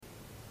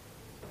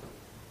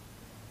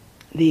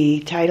The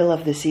title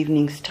of this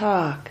evening's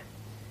talk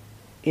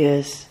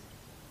is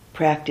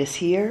Practice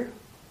Here,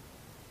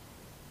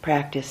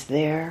 Practice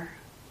There,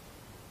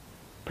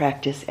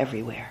 Practice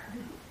Everywhere.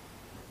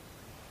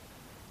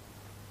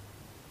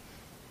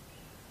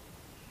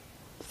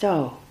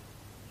 So,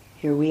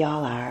 here we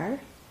all are,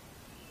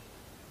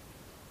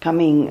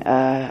 coming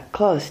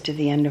close to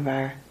the end of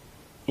our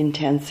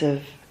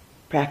intensive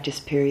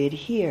practice period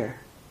here.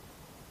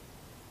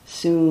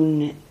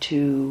 Soon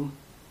to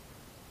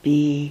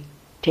be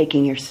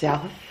taking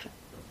yourself,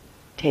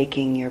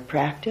 taking your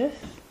practice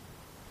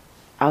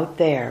out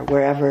there,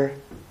 wherever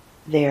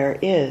there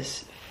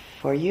is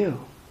for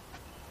you.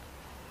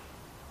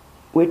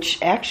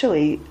 Which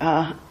actually,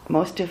 for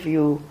most of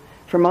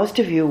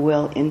you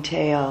will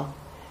entail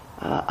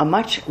a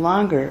much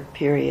longer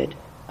period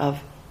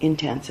of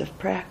intensive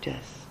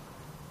practice,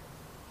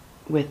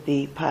 with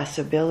the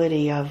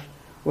possibility of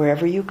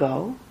wherever you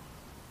go,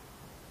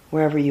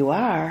 wherever you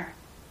are,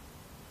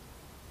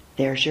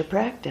 there's your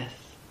practice.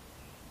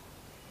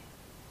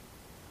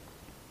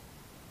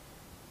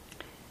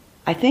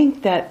 I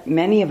think that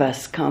many of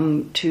us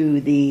come to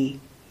the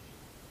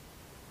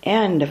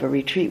end of a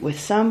retreat with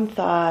some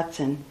thoughts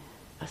and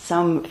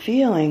some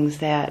feelings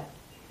that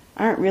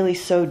aren't really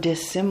so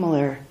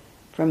dissimilar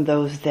from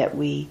those that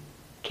we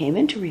came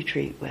into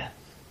retreat with.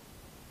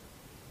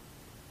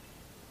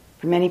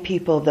 For many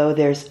people, though,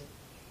 there's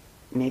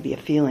maybe a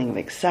feeling of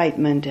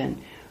excitement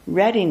and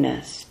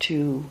readiness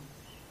to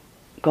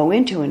go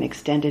into an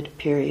extended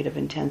period of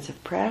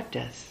intensive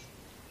practice.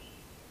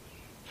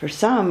 For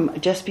some,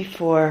 just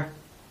before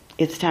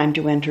it's time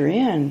to enter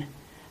in,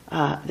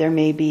 there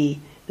may be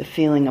the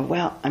feeling of,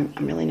 well, I'm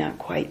really not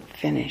quite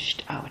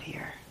finished out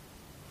here.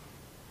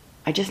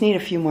 I just need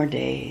a few more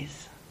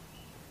days,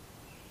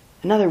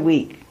 another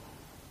week,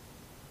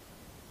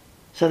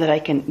 so that I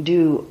can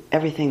do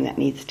everything that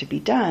needs to be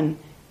done,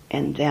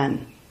 and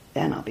then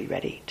I'll be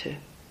ready to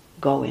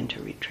go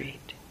into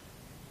retreat.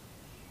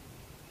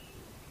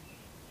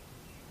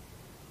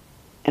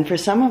 And for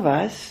some of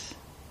us,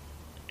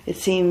 it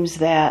seems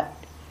that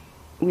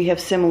we have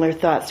similar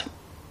thoughts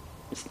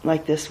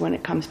like this when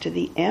it comes to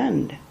the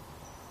end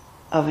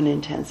of an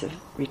intensive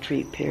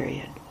retreat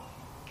period.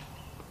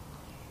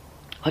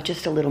 Well,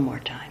 just a little more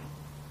time.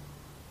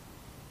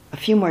 A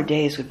few more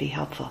days would be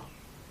helpful.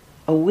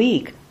 A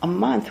week, a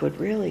month would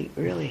really,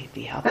 really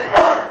be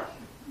helpful.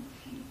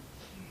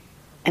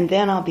 And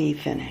then I'll be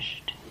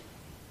finished.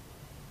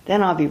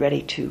 Then I'll be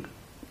ready to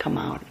come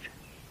out.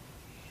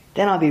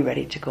 Then I'll be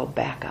ready to go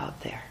back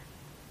out there.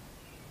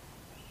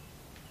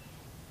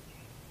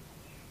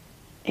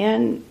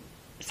 And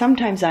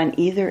sometimes on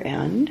either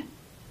end,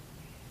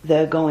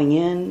 the going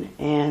in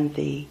and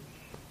the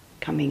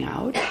coming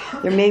out,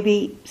 there may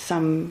be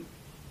some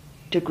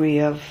degree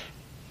of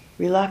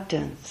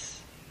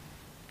reluctance,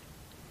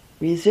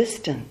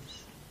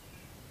 resistance,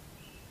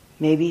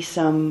 maybe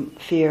some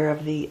fear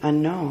of the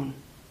unknown,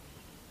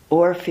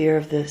 or fear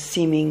of the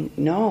seeming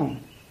known,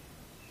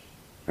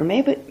 or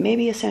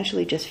maybe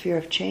essentially just fear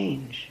of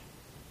change,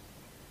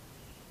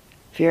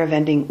 fear of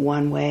ending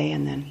one way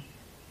and then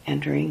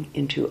entering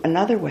into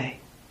another way.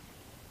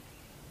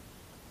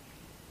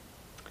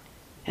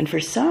 And for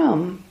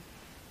some,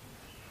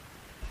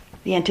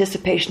 the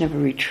anticipation of a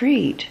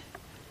retreat,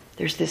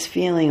 there's this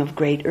feeling of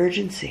great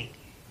urgency,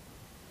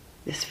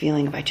 this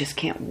feeling of I just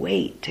can't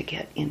wait to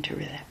get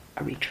into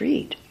a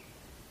retreat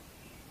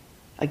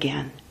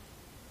again.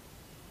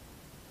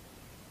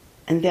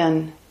 And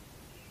then,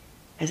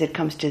 as it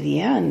comes to the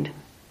end,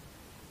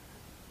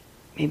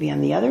 maybe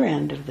on the other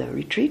end of the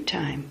retreat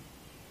time,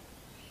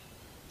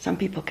 some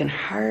people can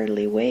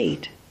hardly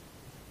wait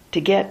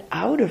to get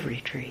out of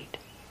retreat.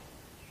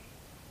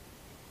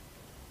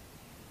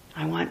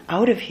 I want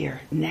out of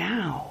here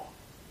now.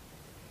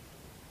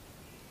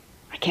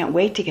 I can't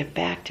wait to get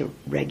back to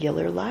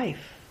regular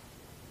life.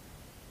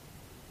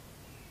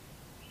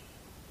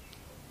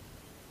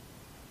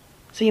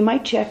 So you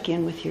might check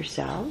in with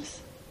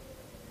yourselves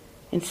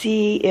and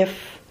see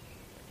if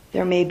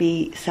there may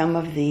be some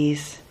of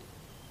these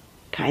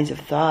kinds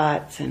of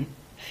thoughts and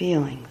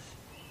feelings.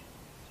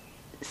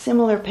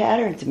 Similar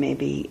patterns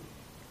maybe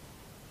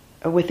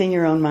within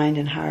your own mind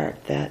and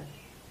heart that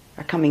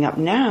are coming up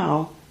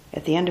now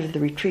at the end of the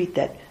retreat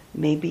that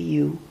maybe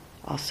you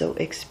also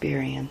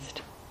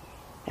experienced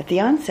at the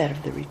onset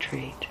of the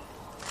retreat.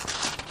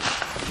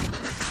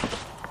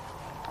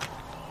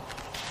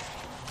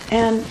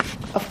 And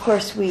of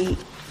course we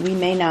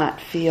may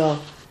not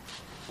feel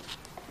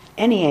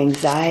any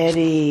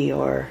anxiety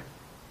or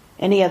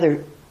any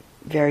other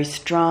very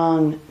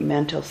strong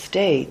mental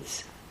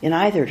states in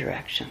either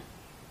direction,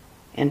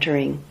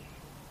 entering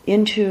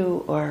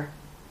into or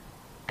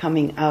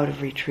coming out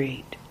of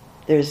retreat.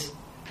 There's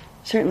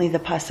certainly the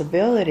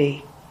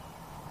possibility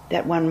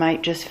that one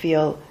might just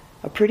feel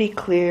a pretty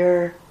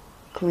clear,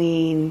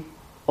 clean,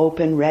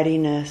 open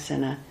readiness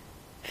and a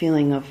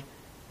feeling of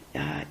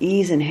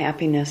ease and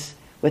happiness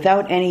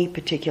without any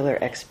particular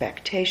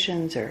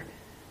expectations or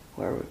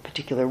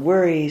particular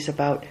worries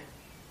about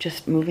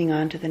just moving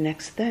on to the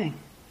next thing,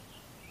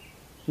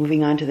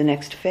 moving on to the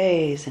next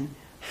phase and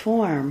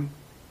form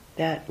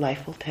that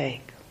life will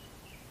take.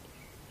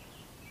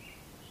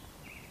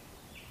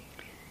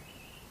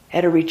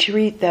 At a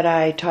retreat that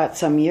I taught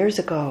some years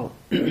ago,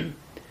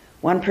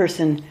 one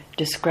person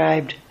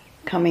described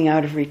coming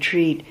out of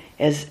retreat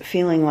as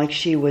feeling like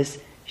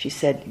she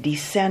said,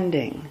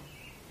 descending,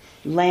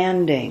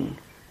 landing.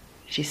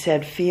 She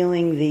said,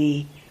 feeling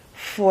the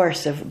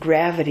force of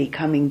gravity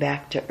coming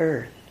back to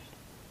earth.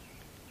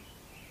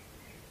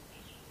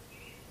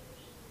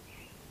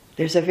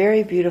 There's a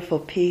very beautiful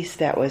piece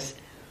that was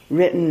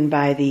written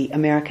by the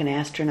American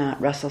astronaut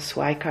Russell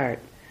Schweickart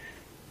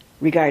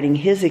regarding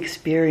his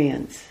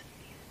experience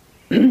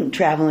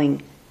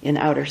traveling in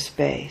outer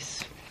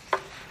space.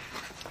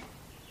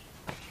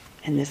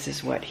 And this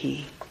is what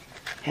he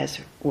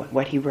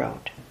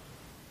wrote.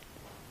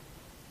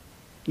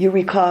 You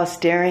recall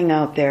staring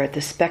out there at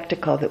the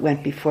spectacle that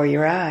went before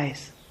your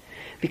eyes,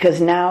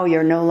 because now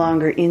you're no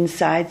longer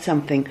inside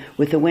something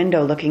with a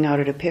window looking out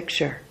at a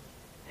picture.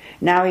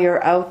 Now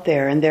you're out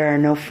there and there are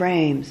no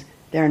frames,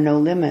 there are no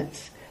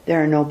limits,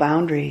 there are no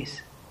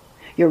boundaries.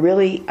 You're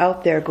really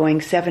out there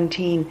going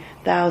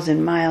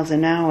 17,000 miles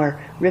an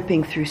hour,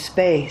 ripping through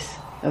space,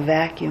 a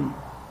vacuum.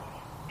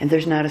 And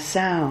there's not a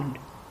sound.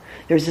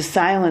 There's a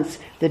silence,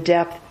 the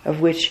depth of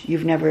which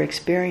you've never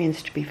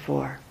experienced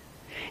before.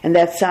 And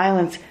that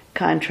silence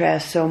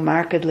contrasts so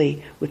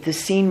markedly with the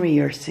scenery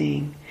you're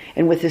seeing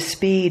and with the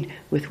speed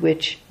with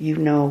which you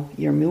know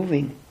you're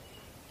moving.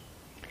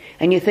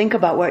 And you think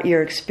about what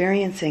you're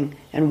experiencing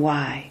and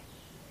why.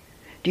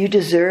 Do you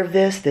deserve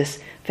this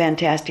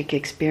fantastic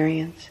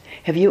experience?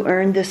 Have you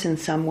earned this in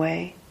some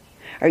way?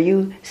 Are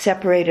you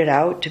separated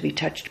out to be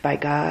touched by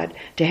God,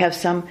 to have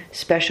some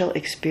special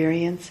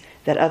experience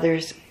that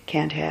others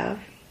can't have?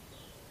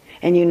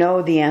 And you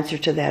know the answer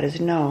to that is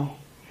no.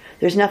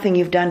 There's nothing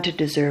you've done to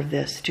deserve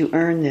this, to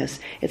earn this.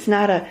 It's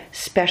not a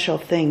special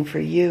thing for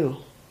you.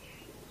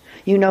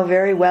 You know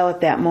very well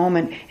at that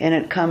moment, and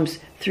it comes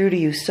through to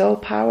you so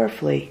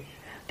powerfully,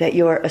 that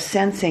you're a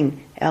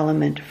sensing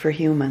element for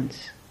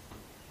humans.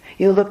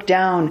 You look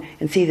down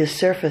and see the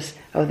surface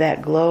of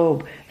that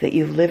globe that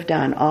you've lived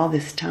on all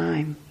this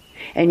time.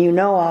 And you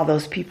know all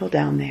those people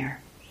down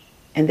there.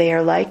 And they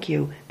are like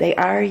you. They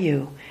are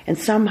you. And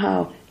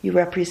somehow you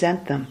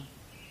represent them.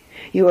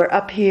 You are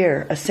up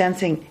here, a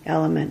sensing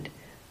element.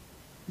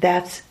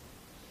 That's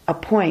a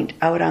point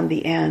out on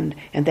the end,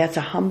 and that's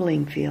a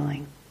humbling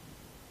feeling.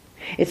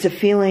 It's a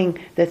feeling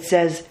that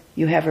says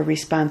you have a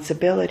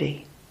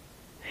responsibility.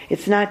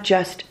 It's not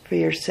just for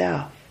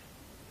yourself.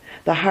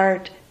 The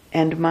heart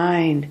and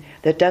mind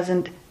that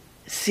doesn't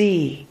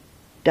see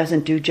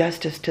doesn't do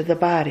justice to the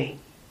body.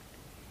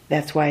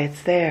 That's why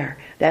it's there.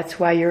 That's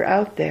why you're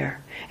out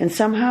there. And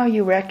somehow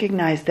you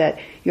recognize that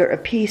you're a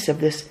piece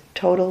of this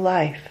total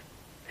life.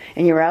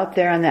 And you're out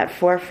there on that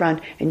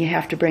forefront, and you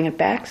have to bring it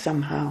back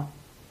somehow.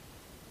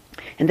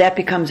 And that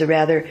becomes a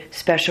rather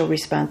special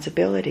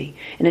responsibility.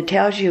 And it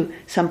tells you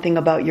something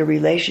about your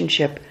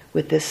relationship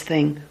with this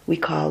thing we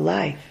call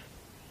life.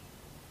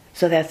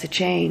 So that's a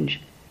change.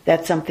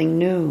 That's something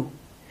new.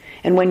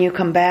 And when you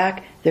come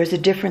back, there's a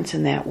difference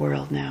in that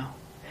world now.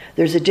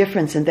 There's a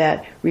difference in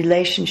that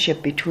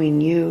relationship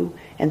between you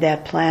and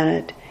that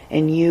planet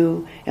and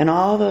you and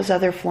all those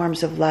other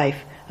forms of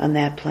life on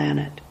that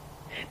planet.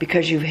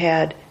 Because you've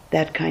had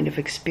that kind of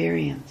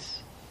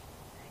experience.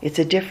 It's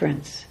a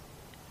difference.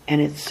 And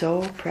it's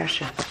so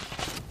precious.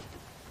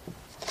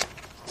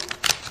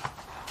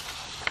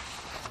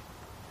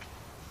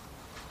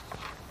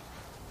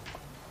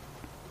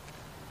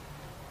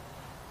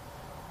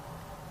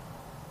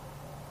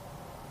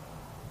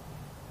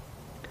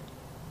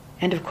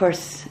 And of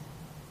course,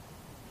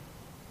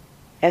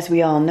 as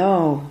we all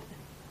know,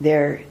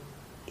 there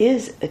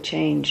is a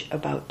change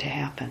about to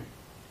happen.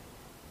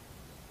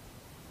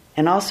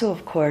 And also,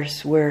 of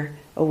course, we're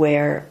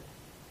aware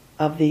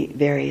of the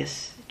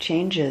various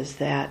changes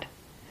that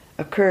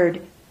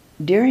occurred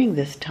during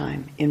this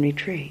time in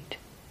retreat.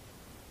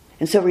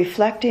 And so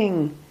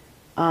reflecting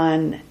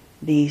on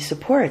the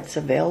supports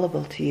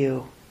available to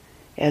you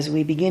as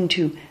we begin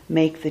to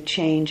make the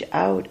change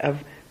out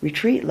of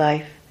retreat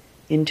life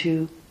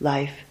into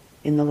life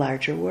in the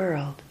larger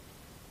world.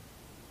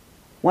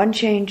 One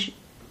change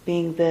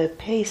being the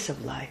pace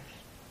of life,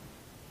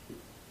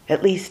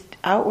 at least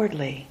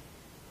outwardly.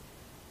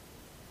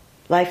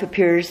 Life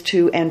appears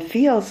to and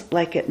feels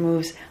like it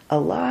moves a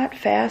lot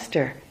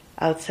faster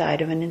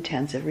outside of an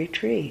intensive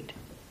retreat.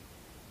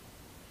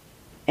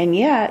 And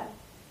yet,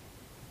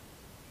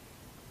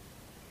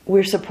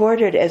 we're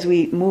supported as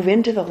we move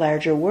into the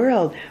larger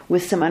world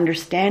with some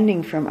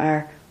understanding from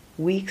our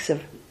weeks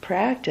of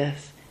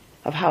practice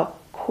of how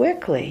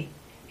quickly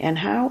and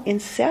how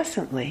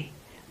incessantly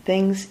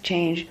things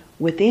change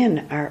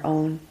within our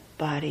own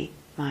body,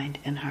 mind,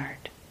 and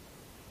heart.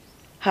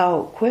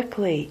 How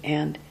quickly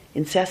and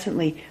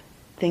incessantly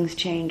things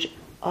change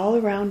all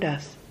around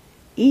us,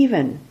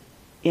 even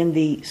in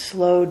the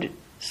slowed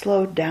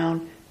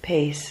down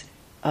pace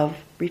of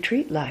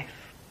retreat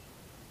life.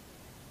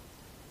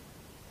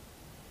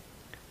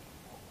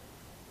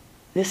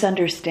 This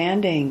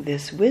understanding,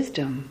 this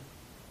wisdom,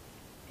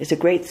 is a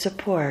great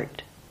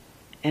support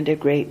and a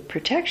great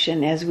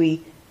protection as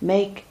we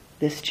make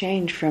this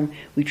change from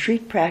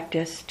retreat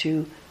practice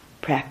to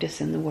practice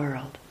in the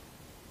world.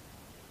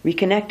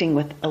 Reconnecting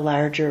with a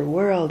larger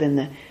world in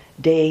the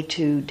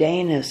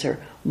day-to-dayness or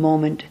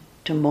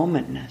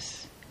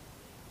moment-to-momentness,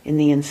 in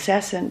the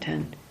incessant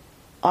and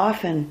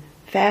often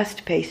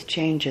fast-paced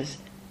changes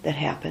that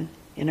happen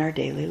in our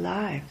daily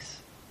lives.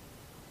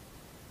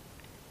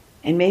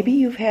 And maybe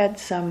you've had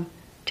some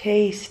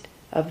taste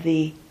of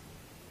the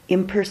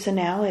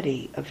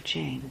impersonality of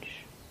change.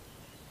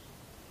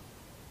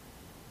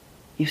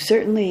 You've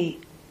certainly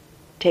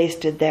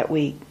tasted that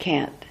we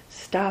can't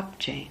stop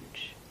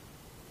change.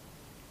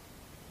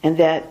 And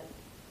that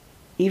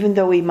even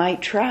though we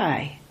might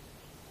try,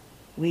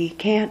 we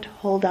can't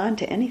hold on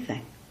to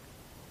anything.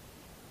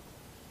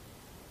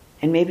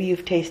 And maybe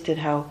you've tasted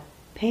how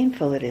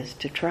painful it is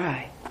to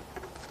try.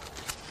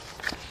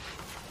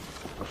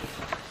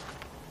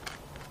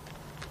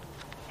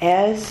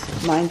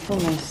 As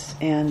mindfulness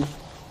and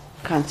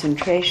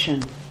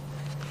concentration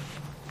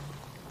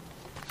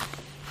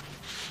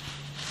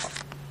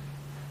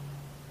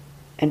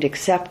and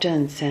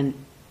acceptance and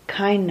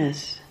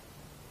kindness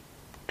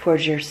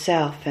towards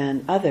yourself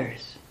and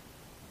others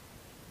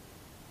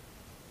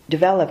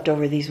developed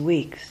over these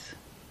weeks,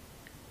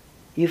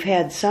 you've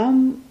had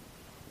some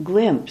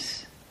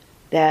glimpse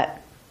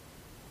that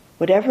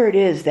whatever it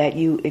is that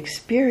you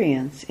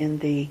experience in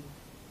the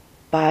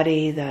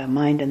body, the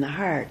mind, and the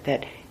heart,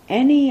 that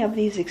any of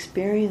these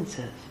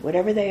experiences,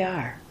 whatever they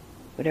are,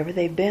 whatever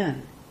they've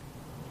been,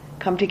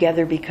 come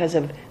together because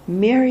of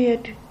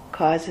myriad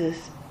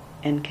causes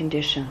and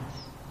conditions.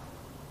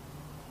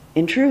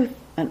 In truth,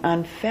 an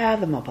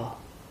unfathomable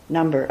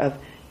number of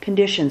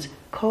conditions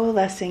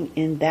coalescing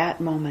in that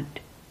moment.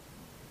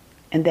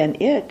 And then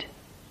it,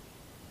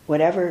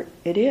 whatever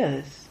it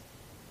is,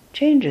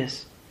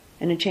 changes.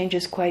 And it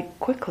changes quite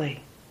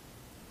quickly.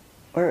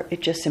 Or it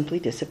just simply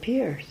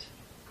disappears.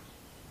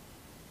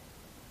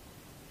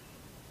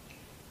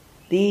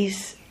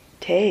 These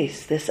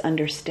tastes, this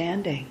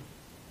understanding,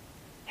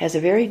 has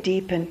a very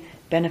deep and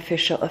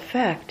beneficial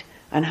effect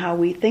on how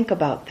we think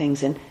about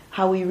things and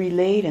how we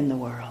relate in the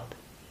world.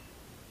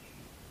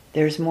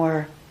 There's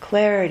more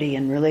clarity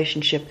in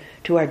relationship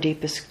to our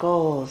deepest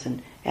goals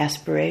and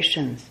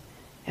aspirations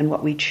and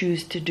what we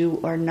choose to do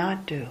or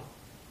not do.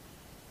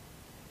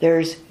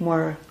 There's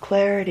more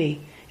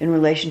clarity in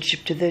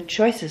relationship to the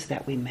choices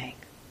that we make.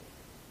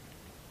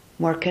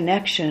 More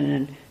connection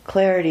and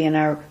clarity in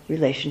our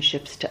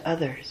relationships to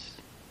others.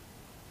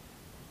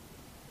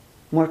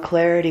 More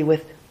clarity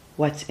with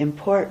what's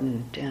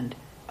important and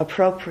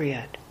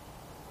appropriate,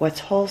 what's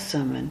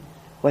wholesome and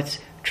what's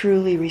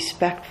truly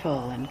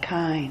respectful and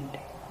kind.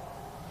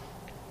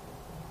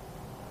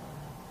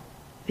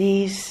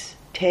 These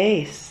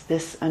tastes,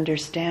 this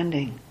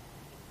understanding,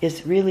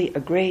 is really a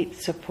great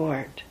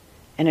support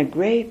and a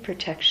great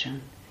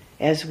protection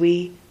as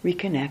we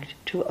reconnect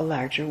to a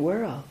larger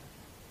world.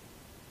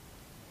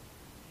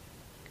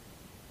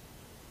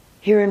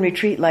 Here in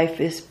retreat, life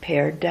is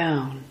pared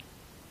down.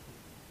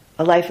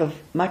 A life of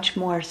much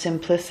more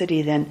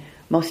simplicity than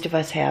most of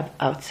us have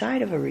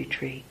outside of a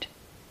retreat.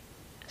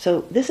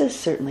 So this is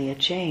certainly a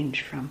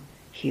change from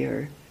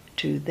here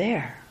to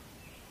there.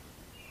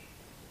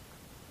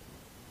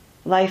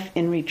 Life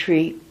in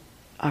retreat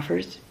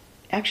offers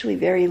actually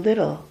very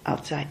little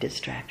outside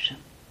distraction.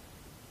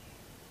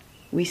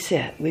 We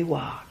sit, we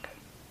walk,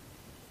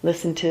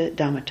 listen to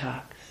Dhamma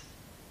talks,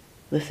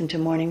 listen to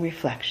morning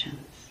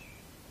reflections.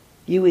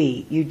 You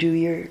eat, you do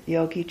your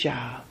yogi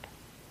job,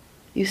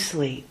 you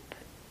sleep.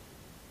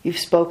 You've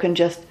spoken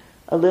just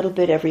a little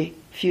bit every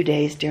few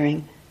days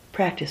during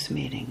practice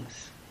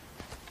meetings.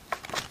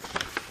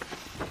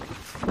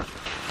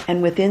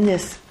 And within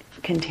this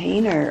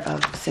container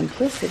of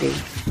simplicity,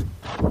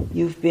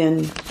 you've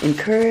been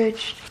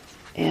encouraged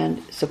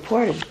and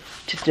supported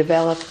to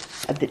develop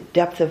a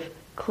depth of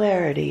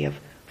clarity, of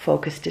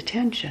focused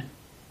attention,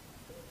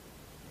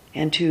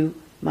 and to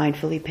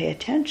mindfully pay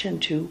attention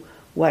to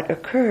what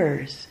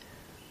occurs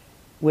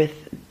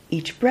with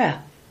each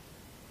breath,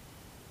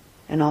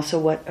 and also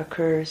what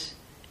occurs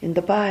in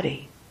the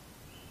body,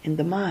 in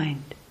the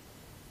mind,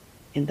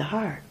 in the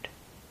heart.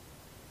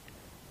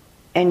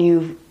 And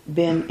you've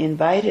been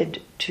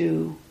invited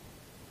to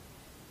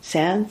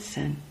sense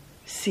and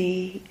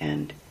see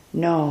and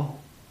know.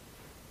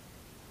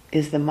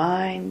 Is the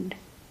mind,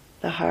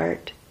 the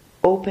heart,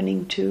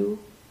 opening to,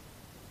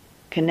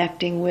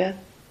 connecting with,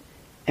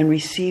 and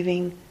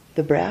receiving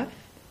the breath?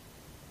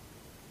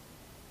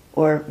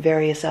 Or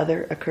various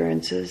other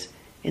occurrences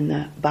in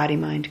the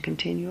body-mind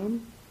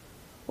continuum?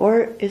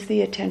 Or is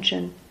the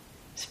attention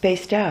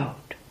spaced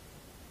out,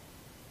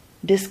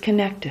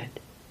 disconnected,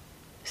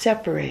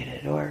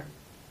 separated, or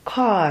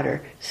caught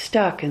or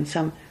stuck in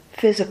some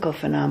physical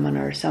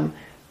phenomena or some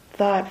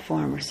thought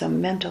form or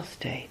some mental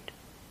state?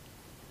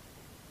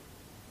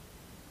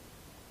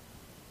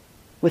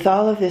 With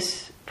all of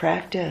this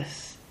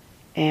practice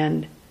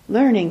and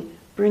learning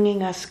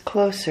bringing us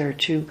closer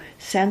to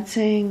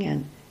sensing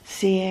and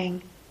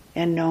seeing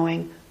and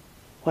knowing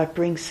what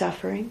brings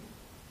suffering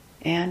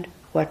and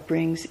what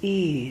brings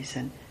ease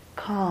and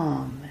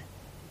calm,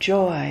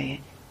 joy,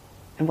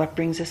 and what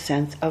brings a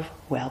sense of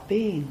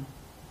well-being.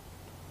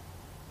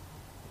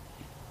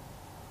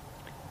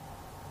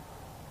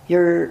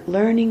 You're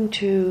learning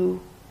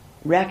to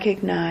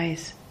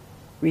recognize,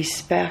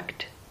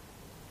 respect,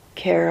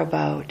 care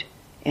about,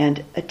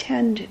 and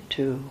attend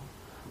to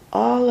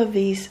all of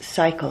these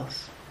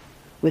cycles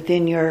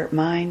within your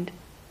mind,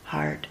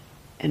 heart,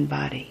 and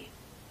body.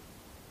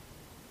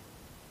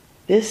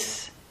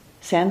 This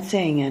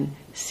sensing and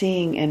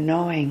seeing and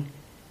knowing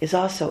is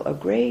also a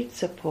great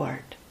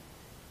support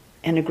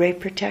and a great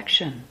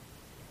protection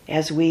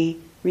as we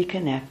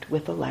reconnect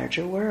with the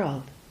larger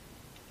world.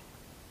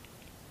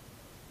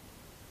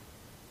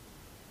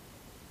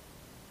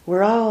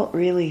 We're all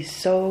really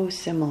so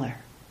similar,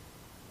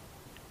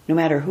 no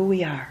matter who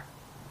we are,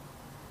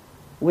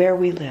 where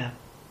we live,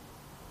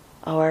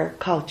 our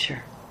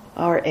culture,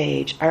 our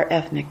age, our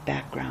ethnic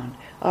background,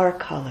 our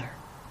color.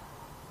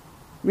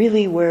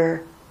 Really,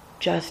 we're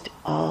just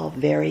all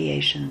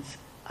variations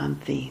on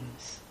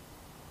themes.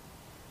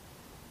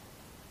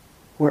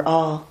 We're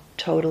all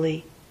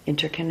totally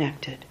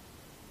interconnected,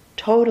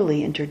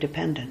 totally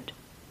interdependent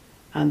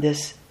on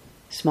this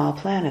small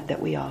planet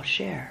that we all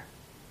share.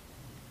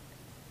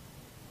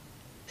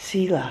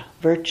 Sila,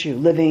 virtue,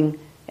 living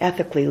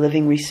ethically,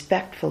 living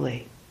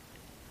respectfully,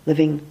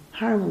 living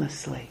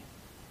harmlessly,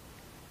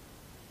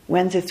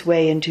 wends its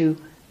way into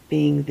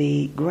being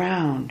the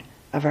ground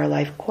of our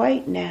life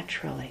quite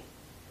naturally,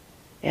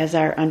 as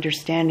our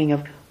understanding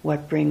of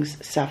what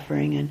brings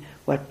suffering and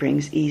what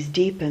brings ease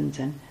deepens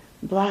and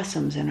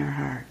blossoms in our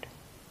heart.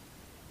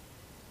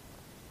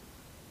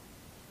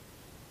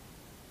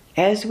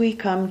 As we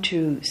come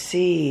to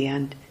see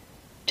and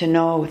to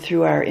know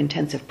through our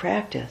intensive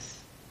practice,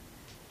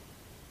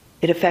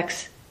 it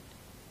affects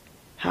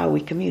how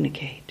we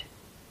communicate,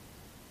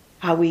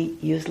 how we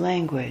use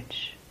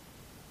language.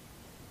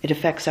 It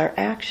affects our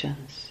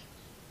actions.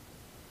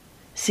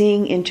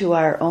 Seeing into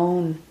our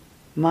own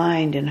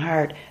mind and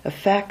heart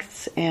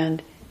affects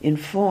and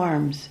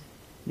informs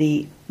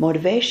the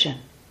motivation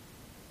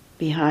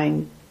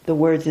behind the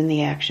words and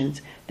the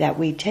actions that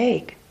we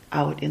take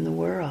out in the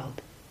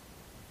world.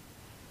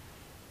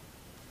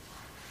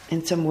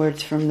 And some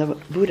words from the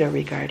Buddha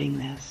regarding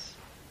this.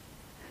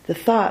 The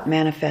thought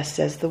manifests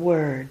as the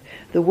word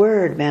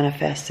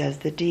manifests as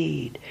the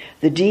deed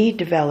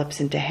develops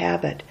into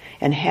habit,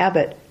 and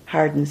habit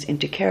hardens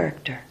into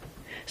character.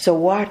 So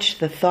watch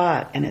the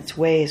thought and its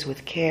ways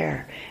with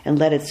care, and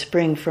let it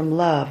spring from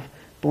love,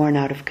 born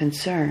out of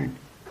concern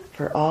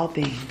for all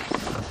beings.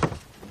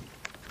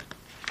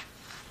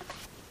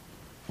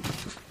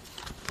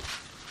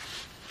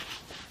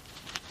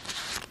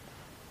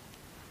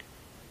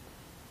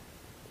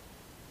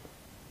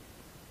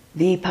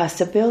 The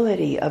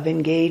possibility of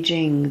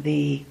engaging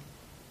the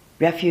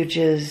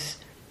refuges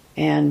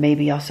and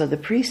maybe also the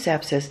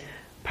precepts as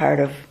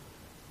part of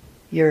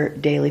your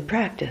daily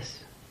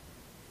practice.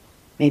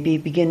 Maybe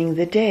beginning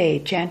the day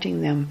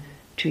chanting them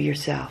to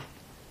yourself.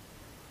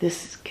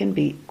 This can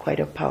be quite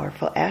a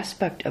powerful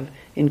aspect of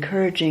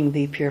encouraging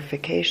the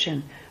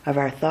purification of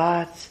our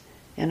thoughts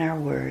and our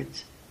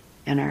words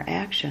and our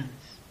actions.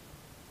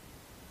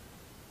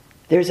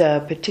 There's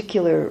a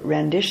particular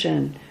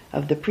rendition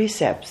of the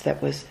precepts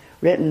that was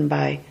written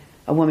by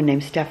a woman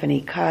named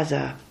Stephanie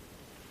Kaza,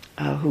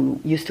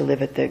 who used to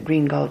live at the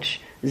Green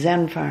Gulch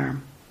Zen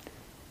Farm.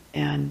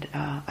 And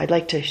I'd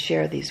like to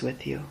share these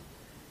with you.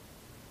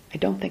 I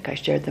don't think I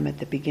shared them at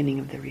the beginning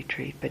of the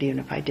retreat, but even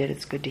if I did,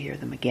 it's good to hear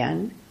them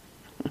again.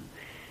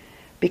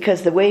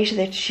 Because the way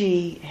that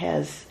she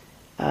has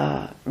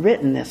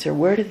written this or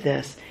worded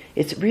this,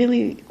 it's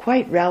really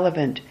quite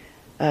relevant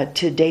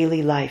to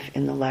daily life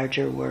in the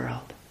larger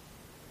world.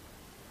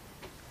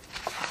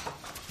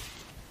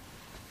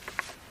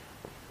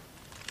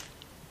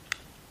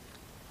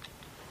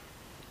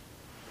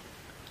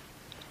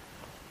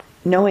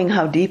 Knowing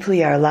how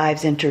deeply our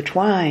lives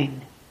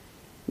intertwine,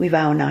 we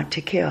vow not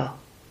to kill.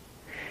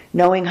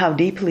 Knowing how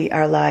deeply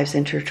our lives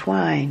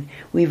intertwine,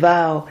 we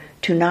vow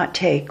to not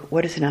take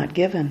what is not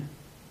given.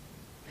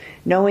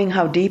 Knowing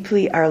how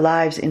deeply our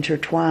lives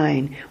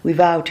intertwine, we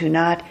vow to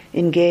not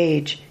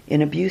engage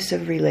in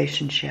abusive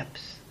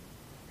relationships.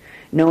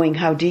 Knowing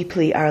how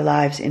deeply our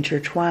lives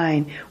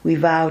intertwine, we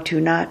vow to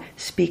not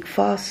speak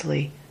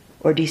falsely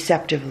or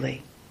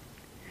deceptively.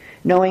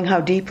 Knowing how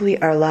deeply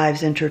our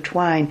lives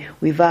intertwine,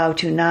 we vow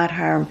to not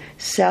harm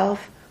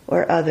self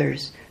or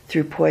others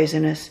through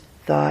poisonous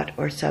thought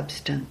or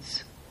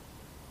substance.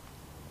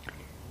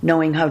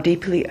 Knowing how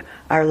deeply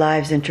our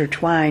lives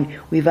intertwine,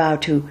 we vow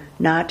to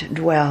not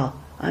dwell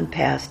on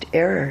past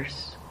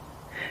errors.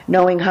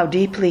 Knowing how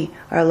deeply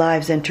our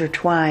lives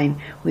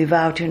intertwine, we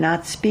vow to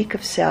not speak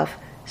of self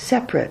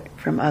separate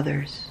from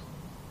others.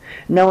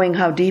 Knowing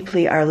how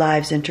deeply our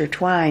lives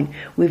intertwine,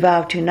 we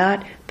vow to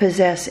not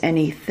possess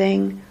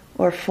anything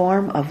or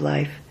form of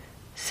life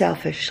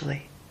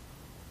selfishly.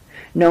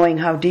 Knowing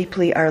how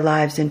deeply our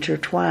lives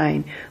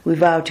intertwine, we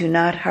vow to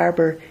not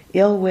harbor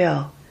ill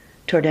will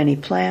toward any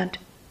plant,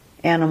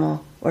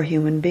 animal, or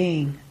human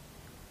being.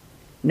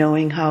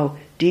 knowing how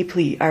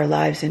deeply our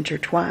lives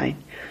intertwine,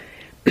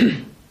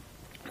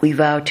 we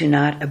vow to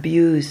not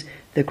abuse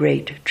the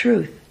great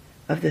truth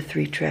of the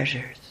three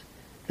treasures,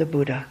 the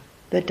Buddha,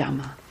 the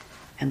Dhamma,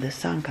 and the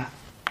Sangha.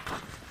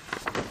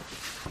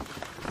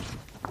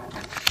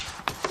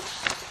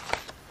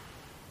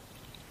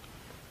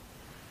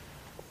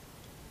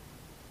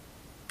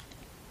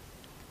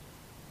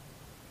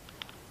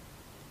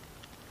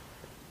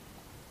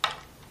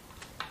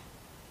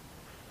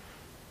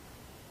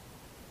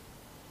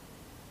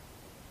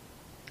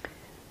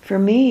 For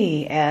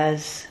me,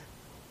 as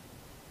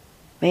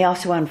may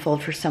also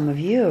unfold for some of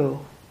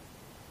you,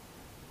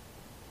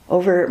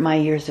 over my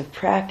years of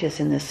practice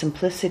in the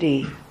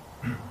simplicity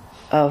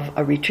of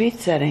a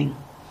retreat setting,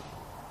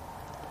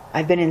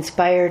 I've been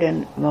inspired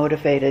and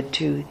motivated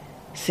to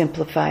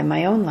simplify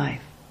my own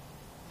life,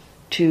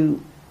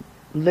 to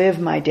live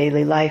my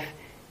daily life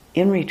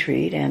in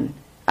retreat and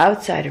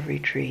outside of a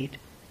retreat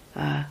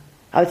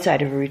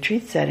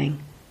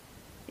setting,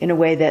 in a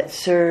way that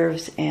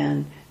serves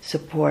and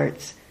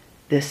supports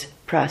this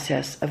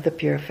process of the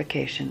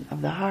purification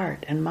of the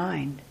heart and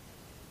mind.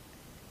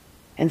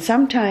 And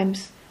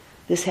sometimes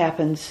this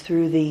happens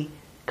through the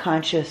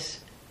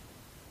conscious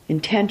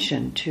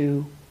intention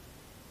to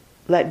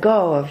let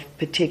go of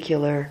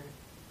particular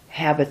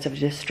habits of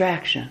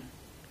distraction.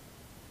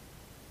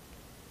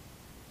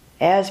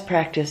 As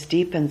practice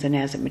deepens and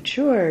as it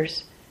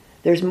matures,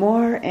 there's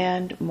more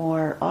and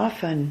more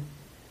often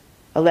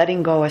a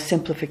letting go, a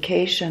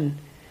simplification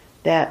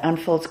that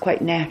unfolds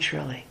quite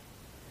naturally,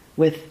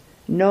 with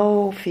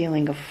no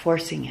feeling of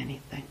forcing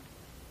anything.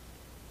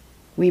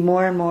 We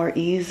more and more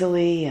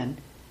easily and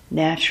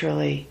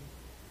naturally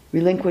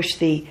relinquish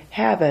the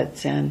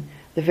habits and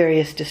the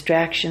various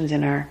distractions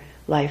in our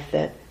life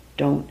that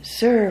don't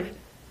serve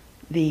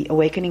the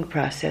awakening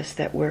process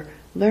that we're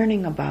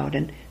learning about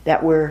and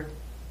that we're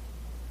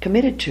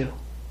committed to.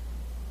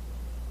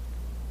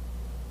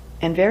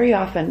 And very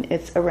often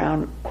it's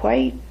around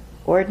quite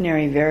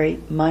ordinary, very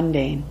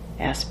mundane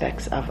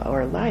aspects of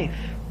our life.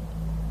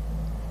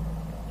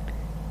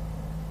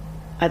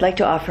 I'd like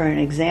to offer an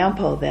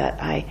example that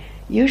I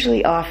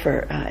usually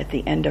offer at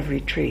the end of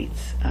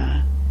retreats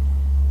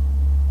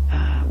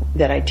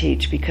that I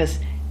teach, because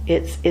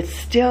it's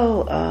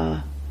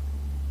still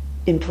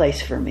in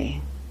place for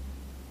me.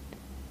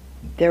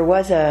 There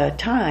was a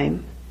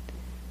time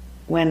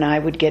when I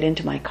would get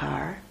into my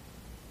car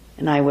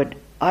and I would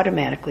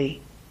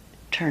automatically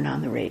turn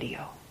on the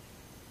radio.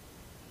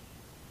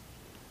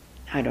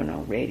 I don't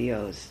know,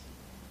 radios,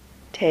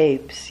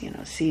 tapes,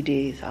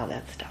 CDs, all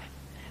that stuff.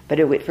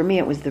 But for me,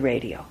 it was the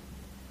radio.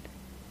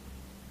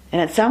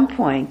 And at some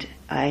point,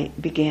 I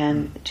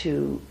began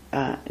to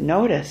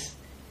notice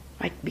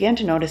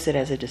it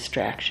as a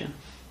distraction.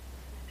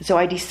 And so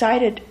I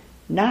decided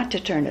not to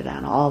turn it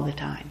on all the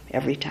time,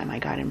 every time I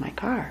got in my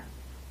car.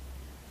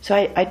 So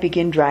I'd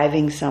begin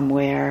driving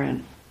somewhere,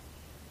 and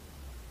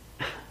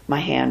my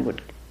hand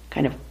would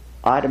kind of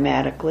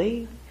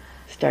automatically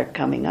start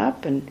coming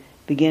up and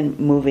begin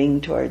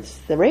moving towards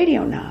the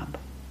radio knob.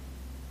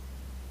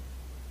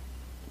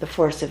 The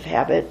force of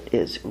habit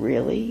is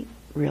really,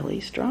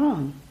 really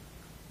strong.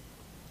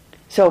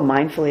 So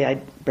mindfully,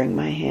 I'd bring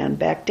my hand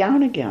back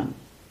down again.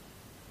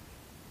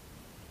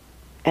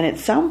 And at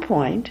some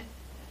point,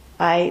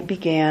 I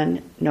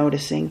began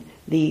noticing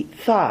the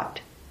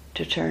thought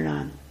to turn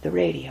on the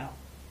radio.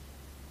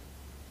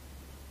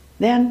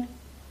 Then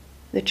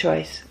the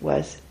choice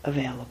was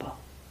available,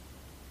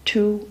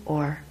 to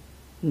or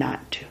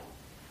not to.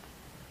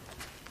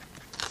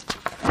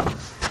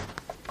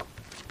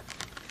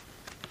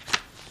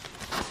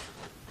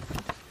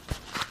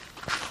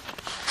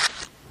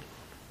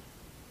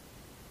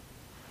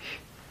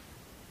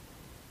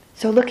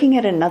 So looking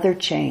at another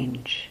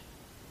change,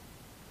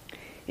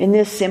 in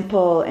this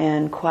simple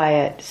and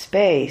quiet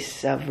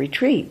space of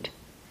retreat,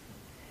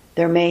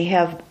 there may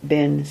have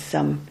been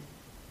some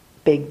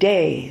big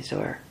days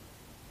or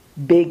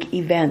big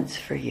events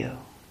for you.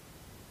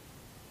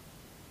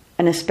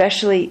 An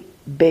especially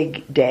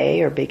big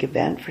day or big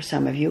event for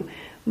some of you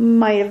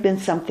might have been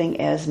something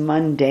as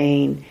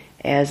mundane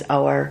as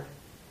our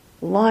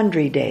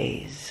laundry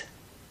days.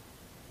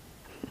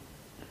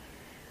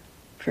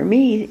 For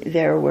me,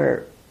 there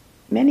were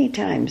many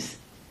times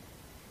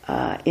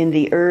in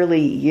the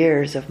early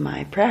years of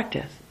my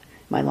practice,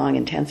 my long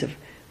intensive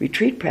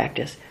retreat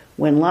practice,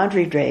 when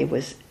laundry day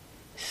was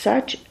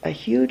such a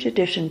huge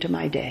addition to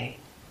my day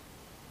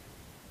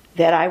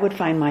that I would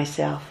find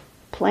myself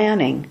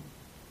planning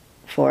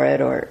for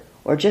it or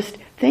just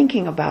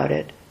thinking about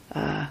it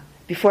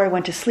before I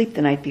went to sleep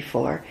the night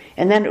before,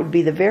 and then it would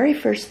be the very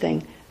first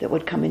thing that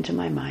would come into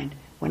my mind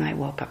when I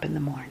woke up in the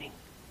morning.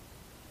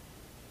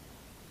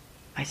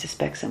 I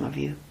suspect some of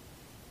you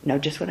know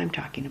just what I'm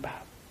talking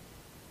about.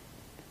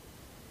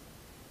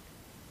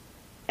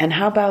 And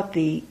how about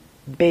the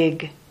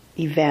big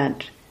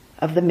event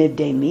of the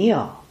midday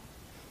meal?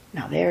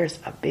 Now there's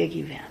a big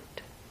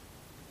event.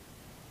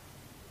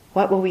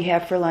 What will we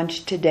have for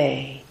lunch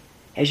today,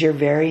 as you're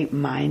very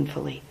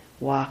mindfully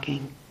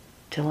walking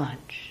to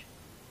lunch?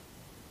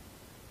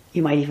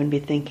 You might even be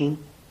thinking,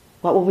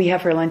 what will we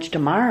have for lunch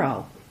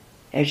tomorrow?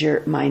 As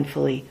you're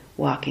mindfully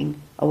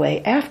walking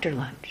away after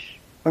lunch.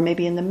 Or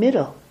maybe in the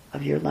middle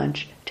of your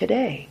lunch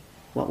today.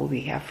 What will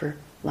we have for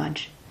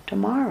lunch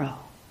tomorrow?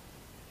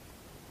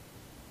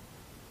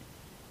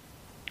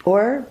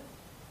 Or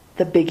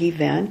the big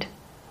event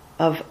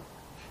of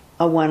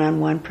a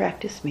one-on-one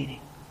practice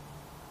meeting.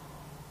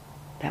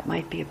 That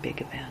might be a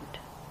big event.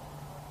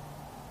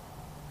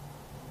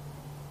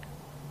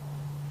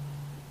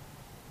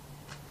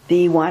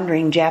 The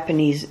wandering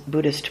Japanese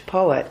Buddhist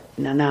poet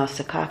Nanao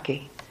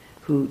Sakaki,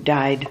 who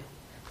died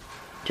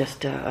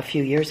just a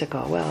few years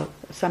ago, well,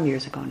 some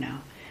years ago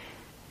now,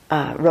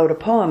 wrote a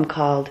poem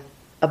called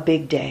A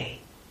Big Day.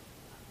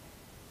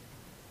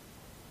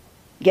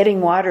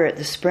 Getting water at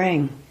the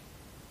spring,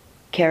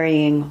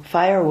 carrying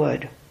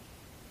firewood,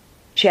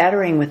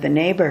 chattering with the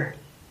neighbor,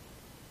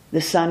 the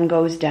sun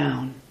goes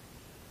down,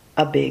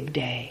 a big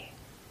day.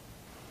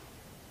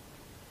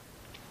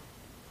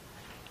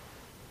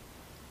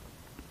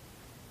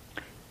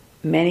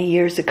 Many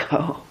years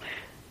ago,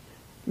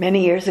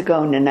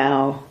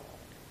 Nanao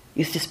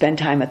used to spend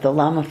time at the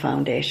Lama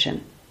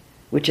Foundation,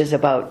 which is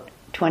about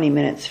 20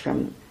 minutes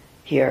from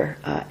here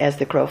as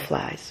the crow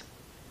flies.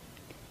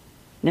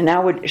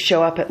 Nanao would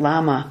show up at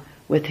Lama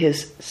with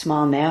his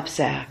small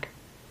knapsack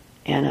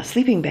and a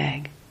sleeping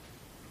bag.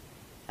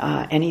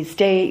 And he'd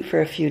stay for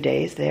a few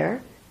days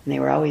there, and they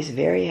were always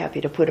very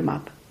happy to put him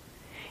up.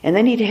 And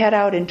then he'd head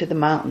out into the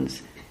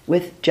mountains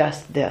with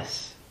just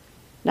this.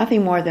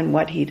 Nothing more than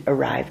what he'd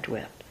arrived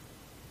with.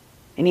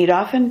 And he'd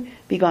often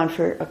be gone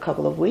for a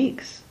couple of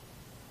weeks.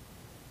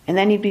 And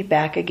then he'd be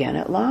back again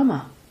at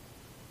Lama.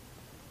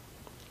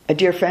 A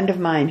dear friend of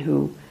mine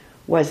who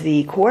was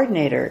the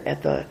coordinator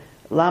at the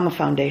Lama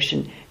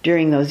Foundation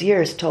during those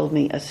years told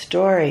me a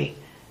story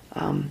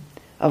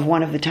of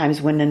one of the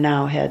times when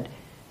Nanao had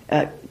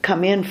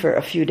come in for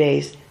a few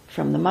days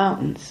from the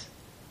mountains.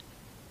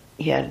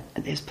 He had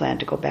his plan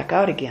to go back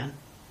out again.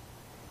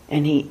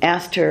 And he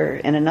asked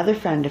her and another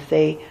friend if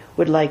they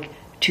would like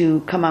to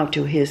come out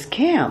to his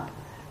camp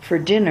for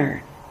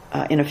dinner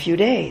in a few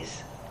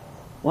days.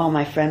 Well,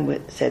 my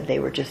friend said they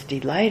were just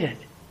delighted.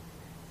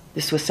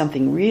 This was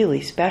something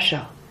really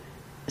special.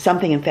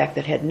 Something, in fact,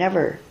 that had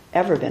never,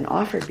 ever been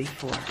offered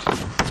before.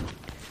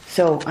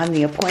 So on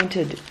the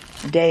appointed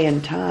day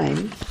and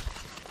time,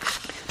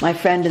 my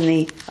friend and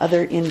the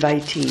other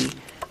invitee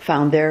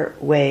found their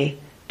way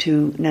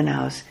to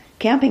Nanao's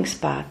camping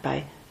spot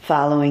by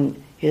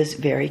following his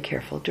very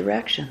careful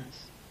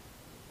directions.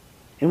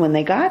 And when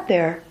they got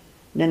there,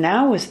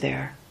 Nanao was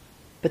there,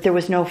 but there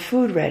was no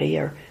food ready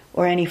or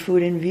any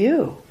food in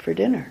view for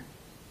dinner.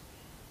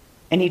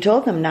 And he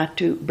told them not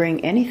to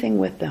bring anything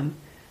with them,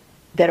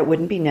 that it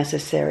wouldn't be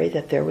necessary,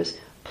 that there was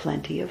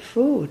plenty of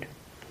food.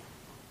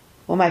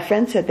 Well, my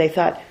friend said they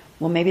thought,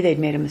 well, maybe they'd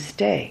made a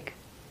mistake.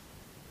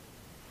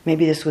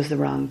 Maybe this was the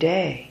wrong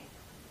day.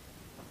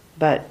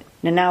 But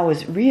Nanao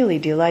was really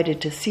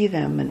delighted to see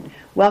them and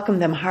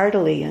welcomed them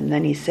heartily. And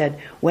then he said,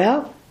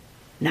 well,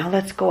 now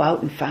let's go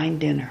out and find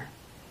dinner.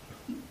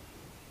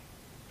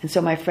 And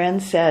so my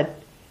friend said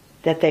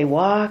that they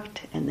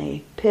walked and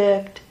they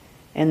picked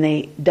and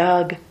they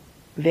dug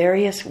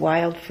various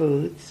wild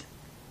foods.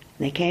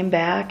 And they came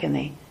back and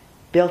they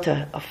built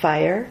a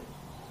fire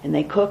and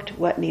they cooked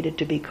what needed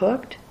to be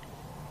cooked.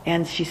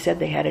 And she said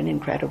they had an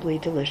incredibly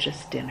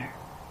delicious dinner.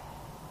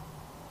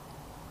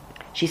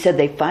 She said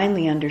they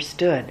finally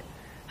understood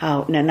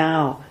how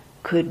Nanao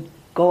could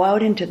go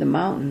out into the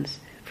mountains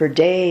for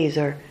days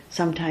or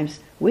sometimes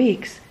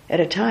weeks at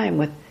a time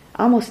with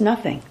almost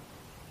nothing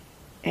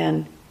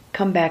and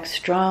come back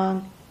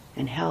strong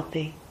and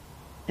healthy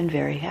and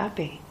very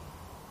happy.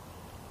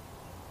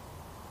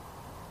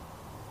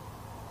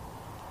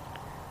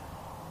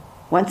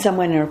 Once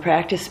someone in a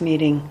practice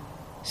meeting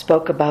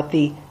spoke about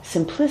the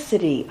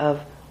simplicity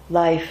of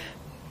life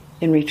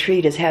in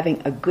retreat as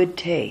having a good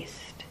taste.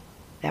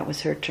 That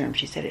was her term.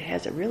 She said it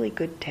has a really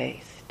good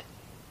taste.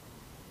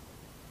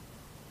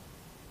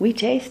 We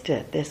taste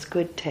it, this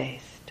good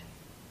taste.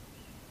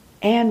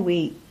 And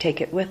we take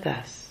it with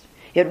us.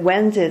 It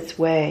wends its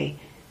way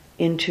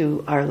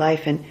into our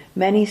life in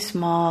many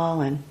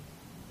small and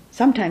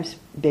sometimes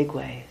big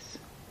ways.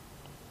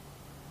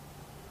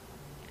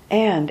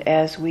 And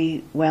as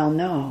we well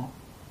know,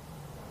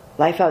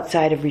 life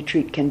outside of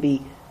retreat can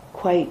be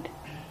quite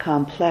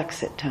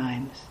complex at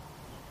times.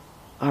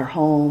 Our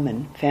home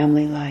and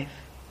family life,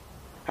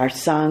 our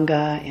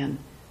sangha and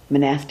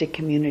monastic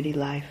community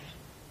life,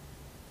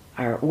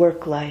 our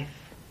work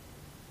life,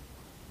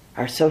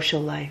 our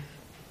social life.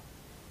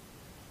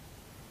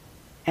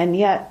 And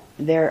yet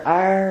there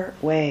are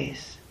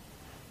ways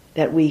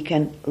that we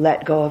can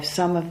let go of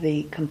some of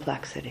the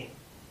complexity.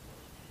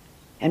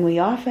 And we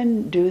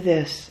often do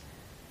this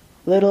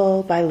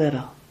little by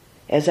little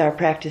as our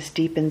practice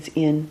deepens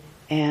in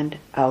and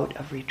out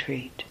of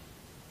retreat.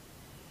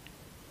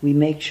 We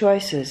make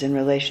choices in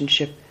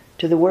relationship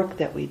to the work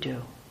that we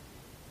do.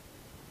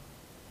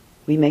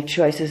 We make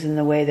choices in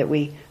the way that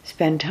we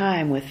spend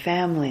time with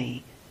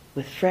family,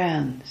 with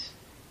friends,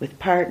 with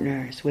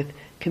partners, with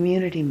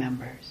community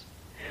members.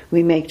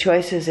 We make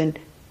choices in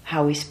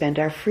how we spend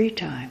our free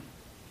time.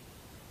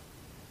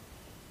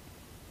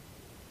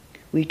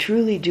 We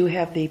truly do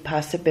have the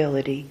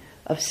possibility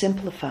of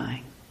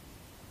simplifying,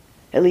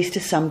 at least to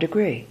some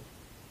degree,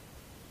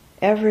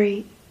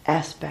 every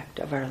aspect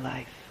of our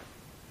life.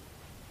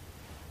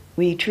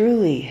 We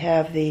truly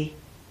have the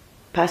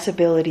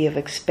possibility of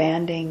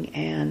expanding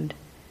and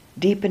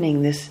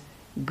deepening this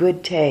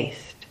good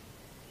taste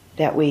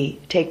that we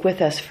take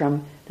with us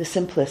from the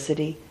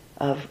simplicity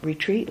of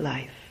retreat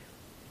life.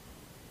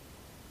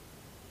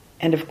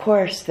 And of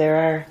course, there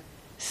are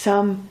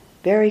some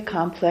very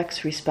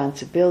complex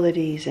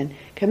responsibilities and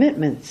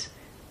commitments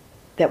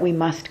that we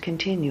must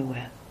continue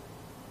with.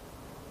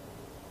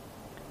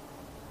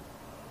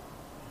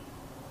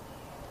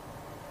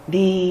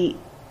 The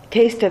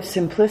taste of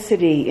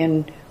simplicity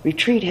in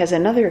retreat has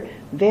another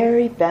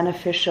very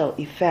beneficial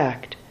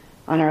effect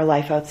on our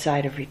life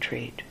outside of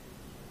retreat.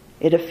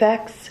 It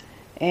affects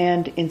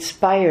and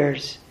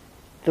inspires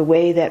the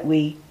way that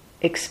we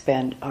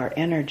expend our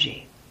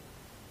energy,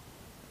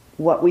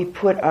 what we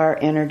put our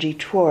energy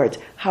towards,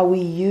 how we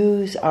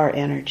use our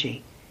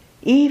energy,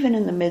 even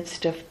in the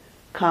midst of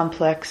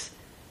complex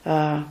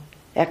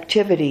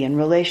activity and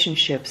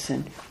relationships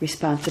and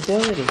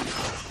responsibilities.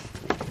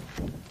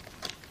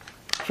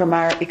 From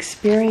our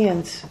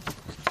experience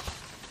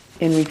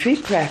in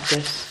retreat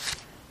practice,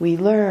 we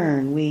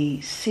learn,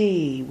 we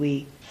see,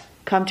 we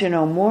come to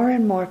know more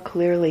and more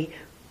clearly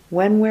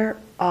when we're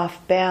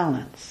off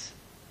balance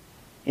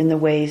in the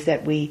ways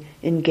that we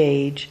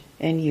engage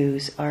and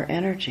use our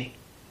energy.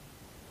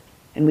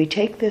 And we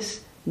take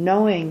this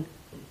knowing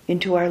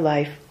into our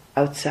life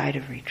outside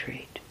of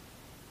retreat.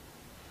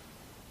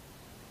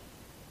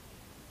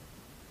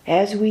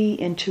 As we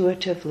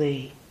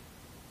intuitively,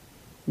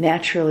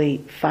 naturally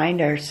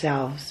find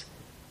ourselves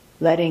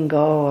letting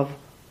go of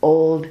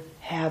old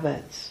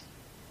habits,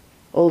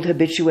 old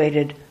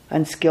habituated,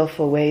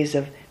 unskillful ways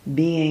of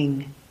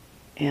being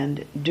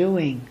and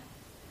doing,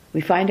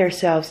 we find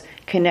ourselves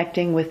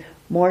connecting with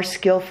more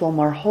skillful,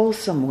 more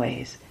wholesome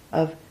ways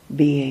of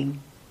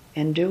being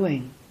and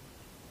doing.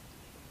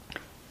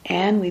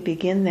 And we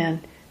begin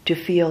then to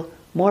feel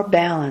more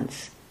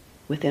balance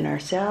within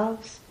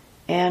ourselves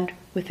and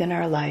within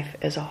our life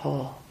as a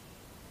whole.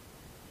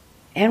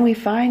 And we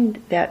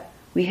find that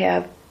we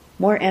have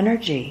more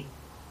energy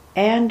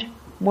and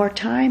more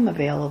time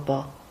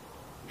available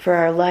for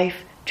our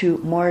life to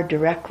more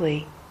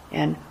directly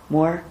and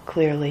more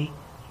clearly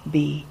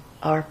be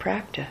our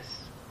practice.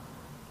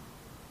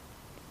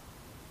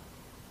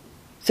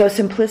 So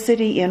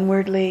simplicity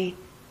inwardly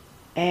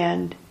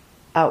and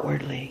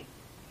outwardly,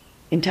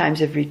 in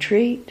times of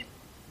retreat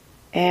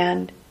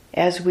and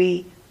as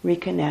we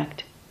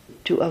reconnect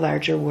to a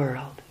larger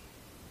world.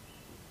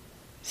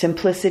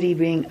 Simplicity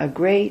being a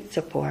great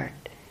support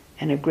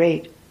and a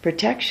great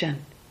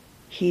protection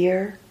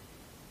here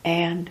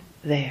and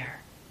there.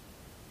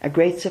 A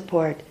great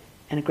support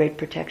and a great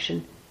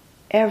protection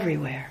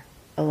everywhere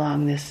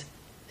along this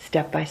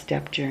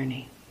step-by-step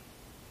journey.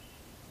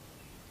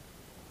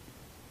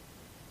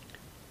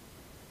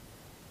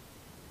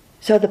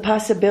 So the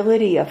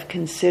possibility of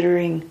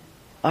considering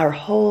our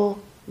whole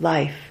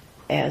life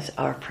as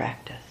our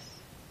practice.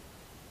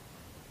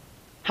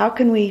 How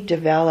can we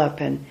develop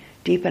and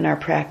deepen our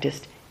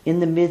practice in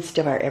the midst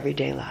of our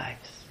everyday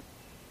lives?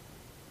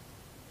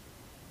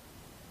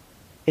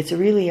 It's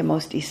really a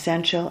most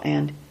essential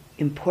and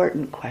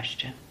important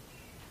question.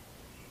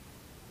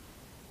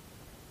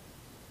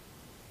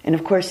 And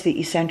of course, the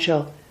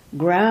essential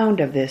ground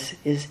of this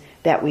is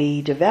that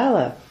we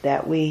develop,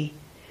 that we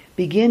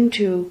begin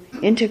to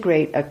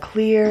integrate a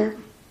clear,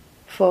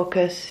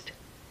 focused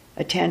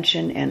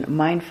attention and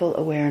mindful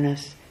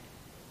awareness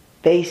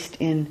based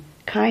in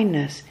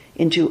kindness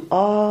into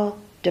all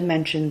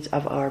dimensions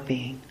of our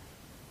being,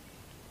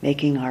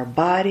 making our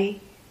body,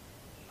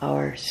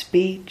 our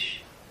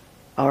speech,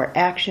 our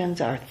actions,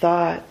 our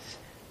thoughts,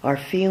 our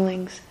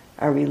feelings,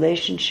 our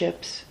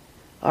relationships,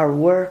 our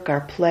work,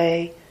 our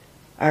play,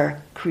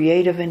 our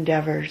creative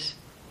endeavors,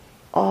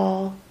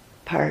 all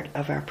part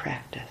of our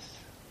practice.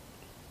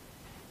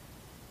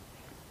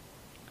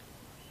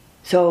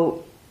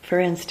 So, for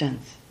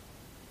instance,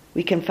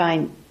 we can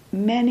find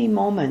many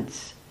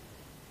moments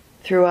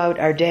throughout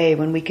our day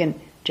when we can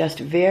just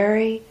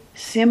very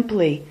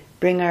simply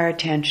bring our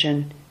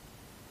attention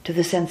to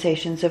the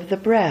sensations of the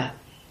breath,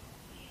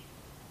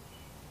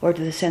 or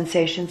to the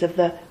sensations of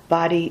the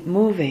body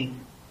moving,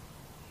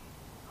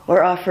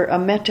 or offer a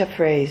metta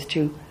phrase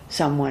to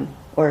someone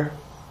or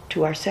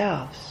to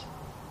ourselves.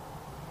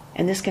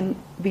 And this can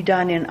be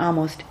done in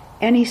almost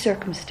any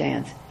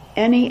circumstance,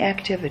 any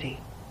activity.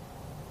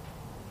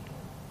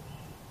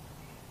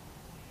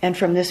 And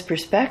from this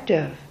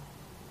perspective,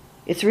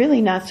 it's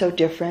really not so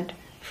different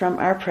from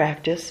our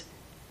practice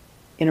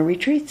in a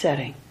retreat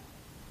setting.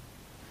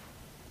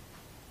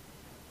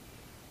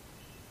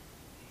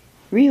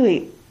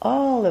 Really,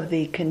 all of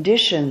the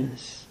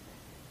conditions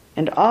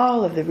and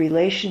all of the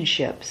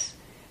relationships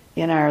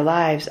in our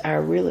lives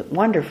are really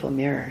wonderful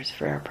mirrors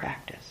for our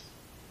practice.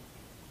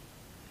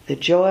 The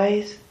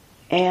joys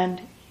and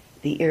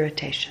the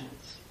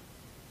irritations,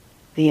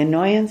 the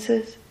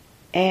annoyances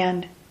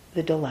and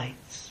the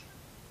delights,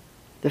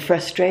 the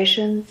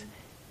frustrations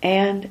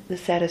and the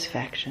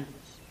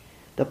satisfactions,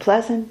 the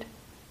pleasant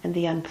and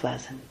the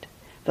unpleasant,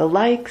 the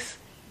likes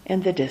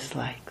and the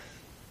dislikes.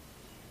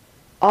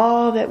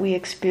 All that we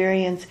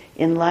experience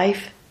in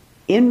life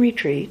in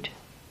retreat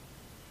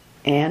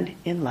and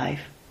in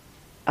life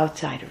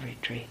outside of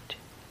retreat.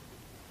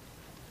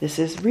 This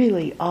is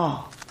really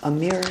all a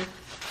mirror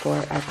for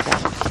our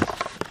present.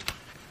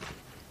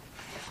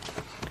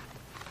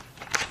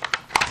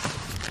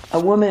 A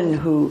woman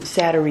who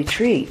sat a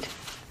retreat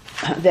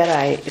that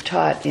I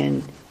taught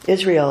in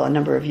Israel a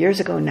number of years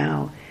ago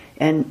now,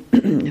 and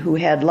who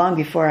had, long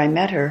before I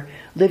met her,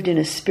 lived in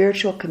a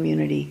spiritual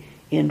community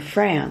in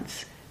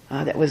France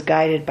that was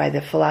guided by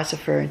the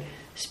philosopher and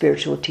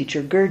spiritual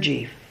teacher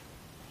Gurdjieff.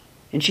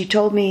 And she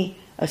told me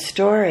a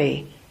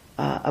story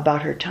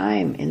about her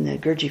time in the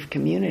Gurdjieff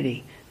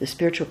community, the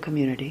spiritual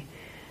community,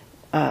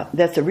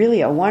 that's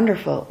really a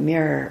wonderful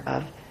mirror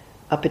of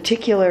a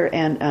particular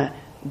and a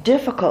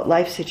difficult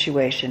life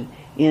situation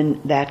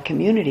in that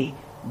community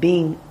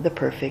being the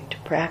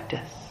perfect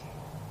practice.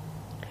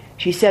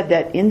 She said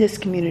that in this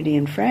community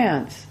in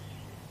France,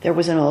 there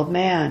was an old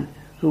man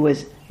who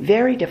was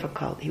very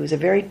difficult. He was a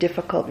very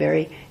difficult,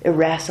 very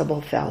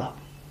irascible fellow.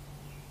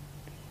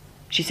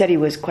 She said he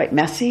was quite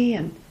messy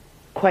and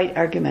quite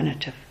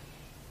argumentative.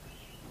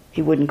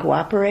 He wouldn't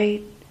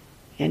cooperate,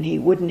 and he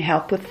wouldn't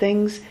help with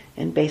things,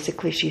 and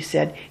basically she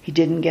said he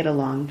didn't get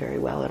along very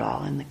well at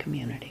all in the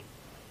community.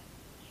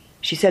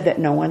 She said that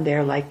no one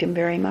there liked him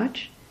very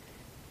much,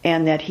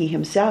 and that he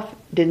himself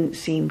didn't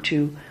seem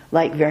to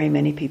like very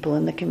many people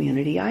in the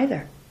community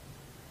either.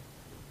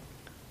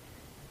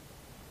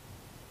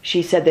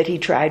 She said that he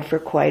tried for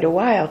quite a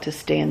while to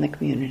stay in the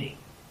community,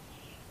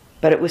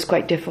 but it was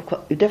quite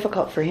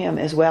difficult for him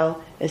as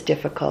well as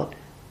difficult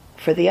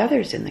for the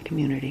others in the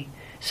community.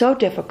 So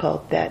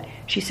difficult that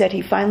she said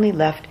he finally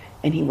left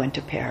and he went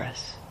to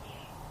Paris.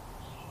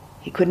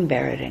 He couldn't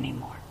bear it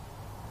anymore.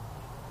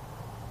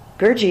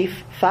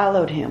 Gurdjieff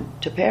followed him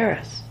to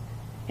Paris,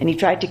 and he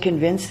tried to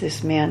convince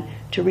this man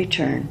to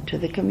return to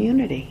the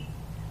community.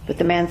 But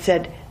the man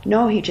said,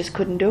 no, he just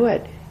couldn't do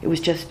it. It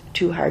was just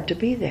too hard to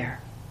be there.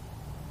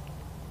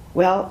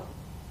 Well,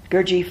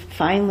 Gurdjieff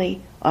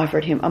finally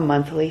offered him a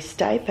monthly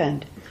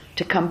stipend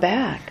to come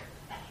back,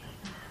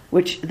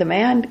 which the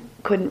man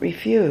couldn't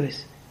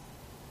refuse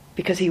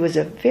because he was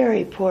a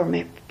very poor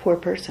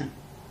person.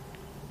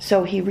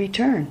 So he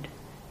returned.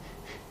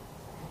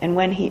 And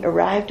when he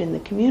arrived in the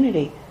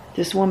community,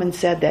 this woman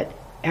said that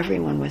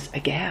everyone was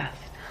aghast.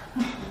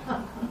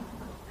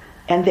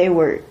 And they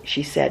were,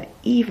 she said,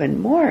 even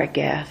more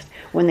aghast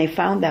when they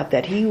found out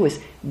that he was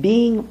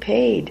being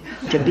paid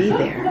to be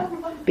there,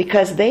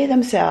 because they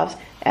themselves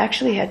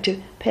actually had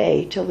to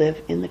pay to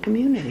live in the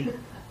community.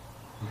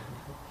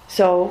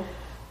 So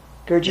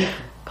Gurdjieff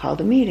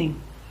called a meeting,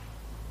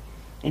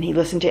 and he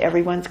listened to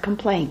everyone's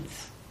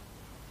complaints.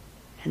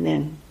 And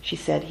then she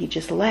said he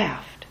just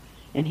laughed,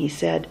 and he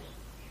said,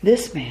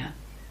 this man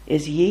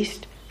is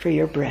yeast for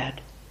your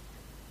bread.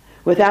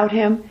 Without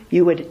him,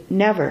 you would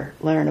never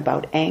learn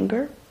about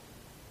anger,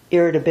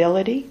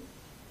 irritability,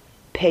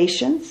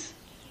 patience,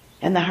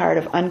 and the heart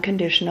of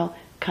unconditional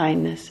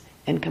kindness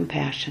and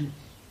compassion.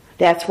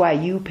 That's why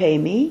you pay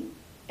me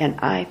and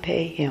I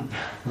pay him.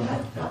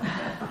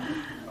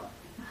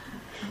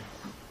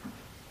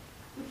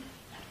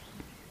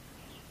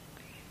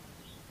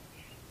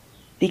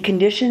 The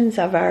conditions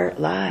of our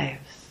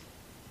lives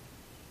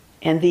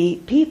and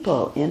the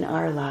people in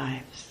our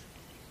lives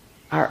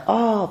are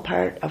all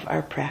part of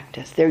our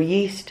practice. They're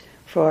yeast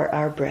for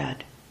our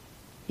bread,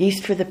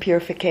 yeast for the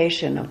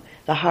purification of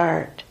the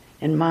heart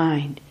and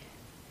mind,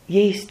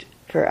 yeast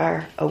for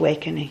our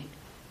awakening,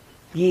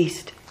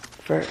 yeast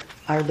for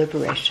our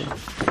liberation.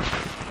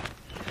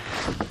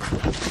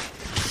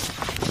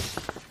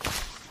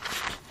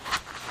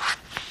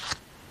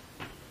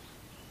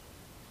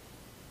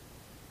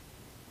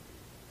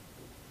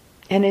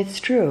 And it's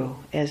true,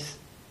 as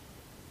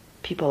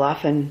people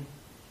often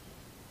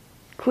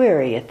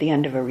query at the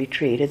end of a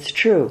retreat, it's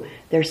true,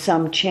 there's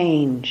some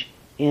change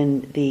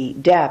in the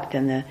depth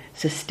and the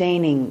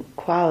sustaining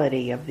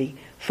quality of the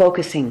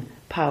focusing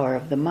power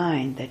of the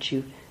mind that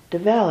you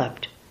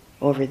developed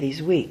over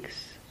these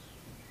weeks.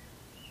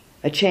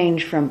 A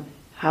change from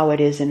how it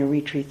is in a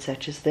retreat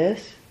such as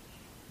this,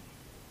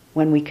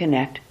 when we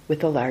connect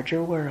with the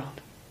larger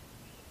world.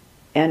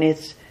 And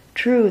it's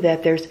true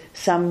that there's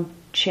some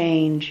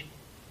change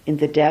in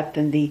the depth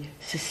and the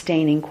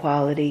sustaining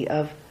quality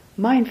of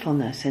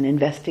mindfulness and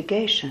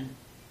investigation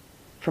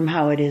from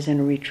how it is in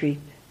a retreat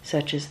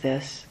such as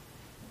this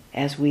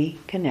as we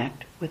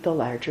connect with the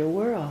larger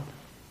world.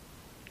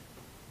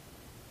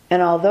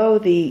 And although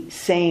the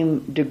same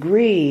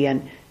degree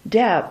and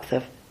depth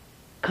of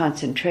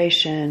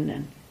concentration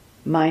and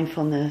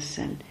mindfulness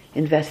and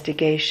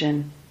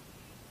investigation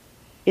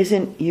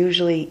isn't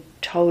usually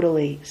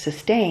totally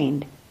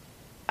sustained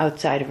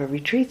outside of a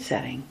retreat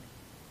setting,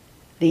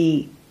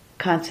 the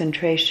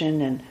concentration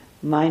and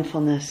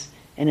mindfulness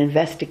and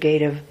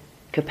investigative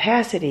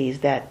capacities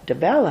that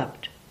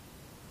developed,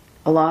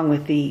 along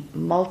with the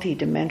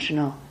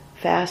multi-dimensional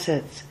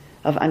facets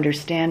of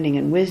understanding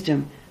and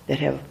wisdom that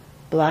have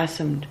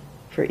blossomed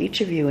for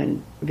each of you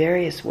in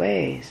various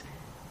ways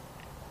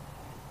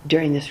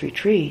during this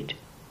retreat,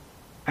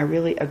 are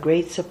really a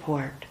great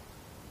support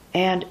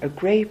and a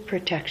great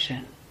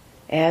protection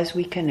as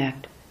we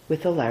connect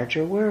with the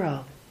larger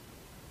world.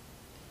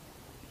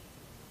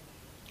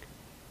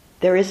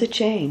 There is a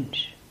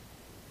change,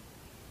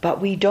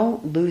 but we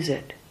don't lose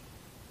it.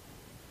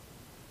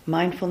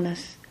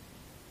 Mindfulness,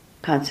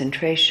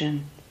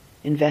 concentration,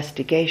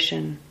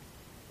 investigation,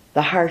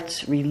 the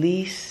heart's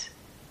release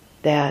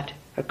that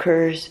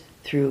occurs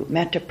through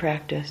metta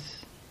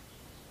practice,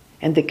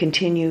 and the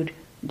continued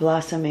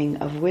blossoming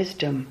of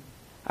wisdom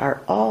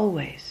are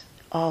always,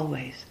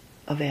 always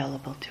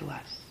available to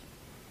us.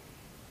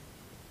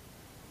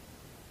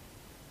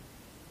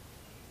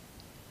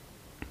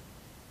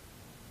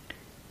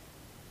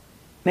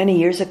 Many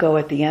years ago,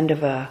 at the end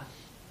of a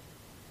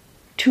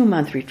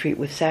 2-month retreat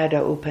with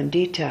Sayadaw U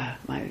Pandita,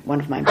 one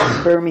of my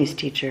Burmese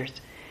teachers,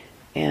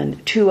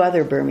 and 2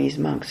 other Burmese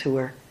monks who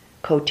were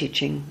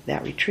co-teaching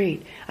that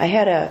retreat, I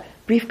had a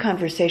brief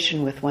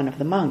conversation with one of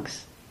the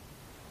monks.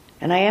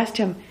 And I asked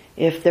him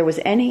if there was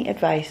any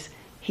advice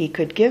he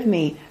could give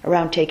me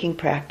around taking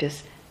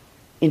practice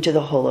into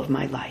the whole of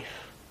my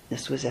life.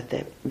 This was at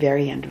the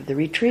very end of the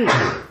retreat.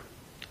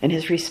 And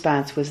his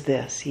response was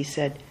this. He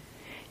said,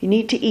 "You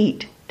need to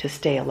eat to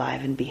stay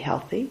alive and be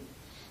healthy.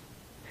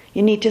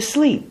 You need to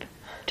sleep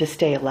to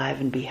stay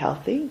alive and be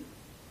healthy.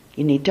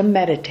 You need to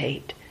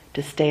meditate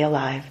to stay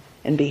alive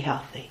and be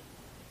healthy."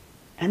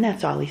 And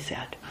that's all he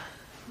said.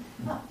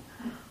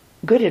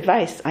 Good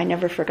advice. I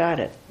never forgot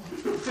it.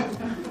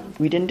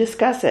 We didn't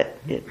discuss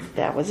it.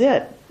 That was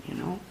it, you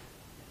know.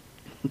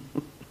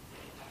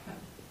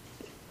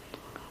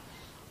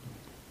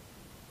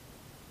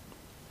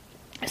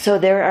 So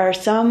there are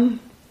some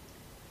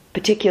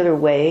particular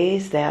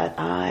ways that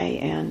I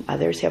and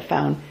others have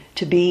found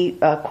to be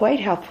quite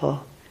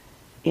helpful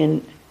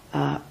in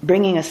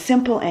bringing a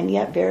simple and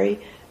yet very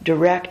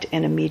direct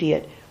and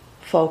immediate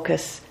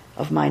focus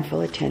of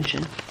mindful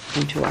attention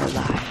into our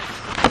lives.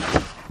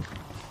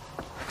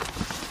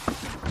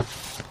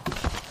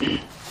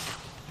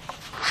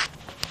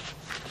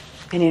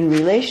 And in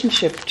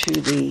relationship to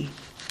the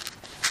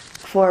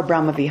 4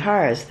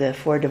 Brahmaviharas, the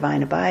 4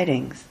 divine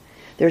abidings,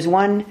 there's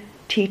one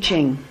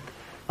teaching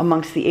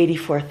amongst the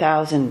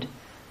 84,000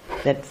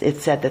 that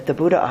it's said that the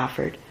Buddha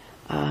offered,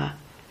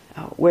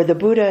 where the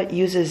Buddha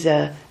uses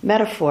a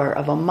metaphor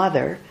of a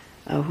mother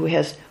who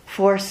has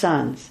 4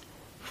 sons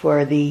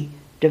for the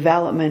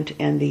development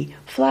and the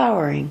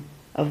flowering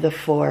of the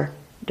 4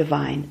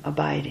 divine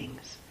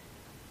abidings.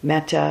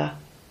 Metta,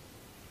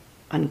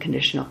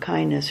 unconditional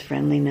kindness,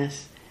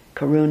 friendliness;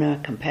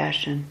 karuna,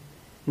 compassion;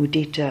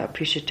 mudita,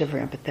 appreciative or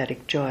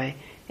empathetic joy;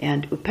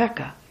 and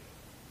upekkha,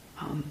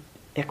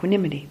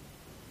 equanimity.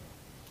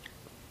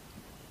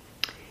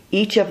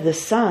 Each of the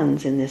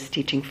sons in this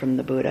teaching from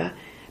the Buddha,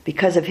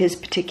 because of his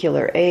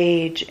particular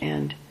age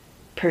and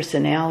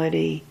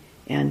personality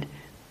and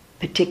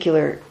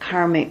particular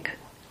karmic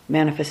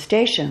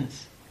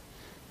manifestations,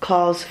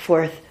 calls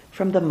forth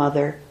from the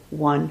mother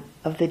one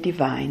of the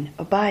divine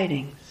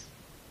abidings.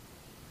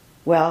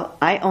 Well,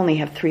 I only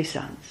have 3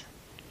 sons,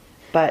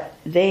 but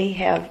they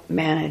have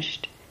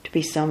managed to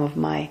be some of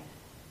my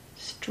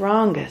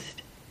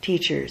strongest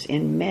teachers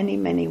in many,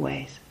 many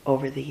ways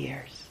over the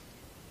years.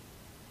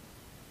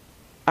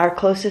 Our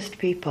closest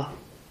people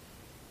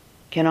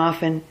can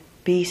often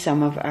be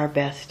some of our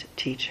best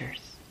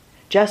teachers,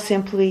 just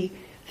simply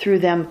through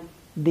them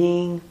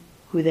being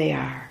who they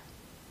are,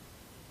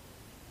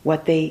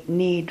 what they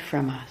need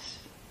from us,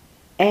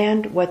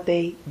 and what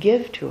they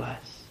give to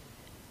us,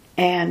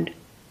 and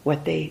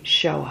what they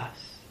show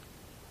us.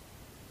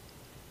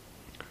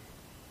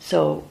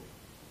 So,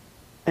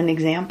 an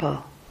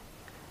example,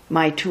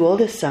 my 2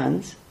 oldest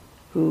sons,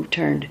 who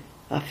turned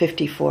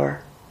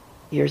 54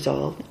 years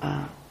old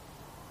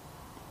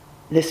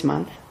this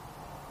month,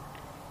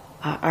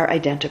 are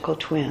identical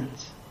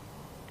twins.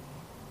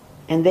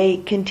 And they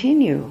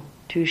continue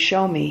to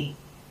show me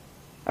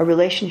a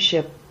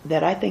relationship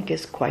that I think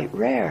is quite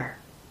rare.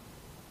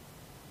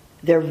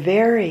 They're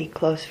very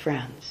close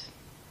friends.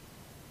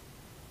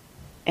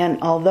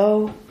 And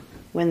although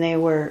when they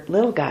were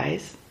little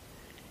guys,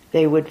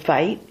 they would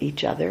fight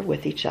each other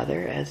with each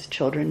other as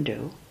children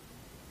do,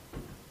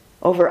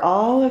 over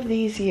all of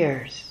these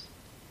years,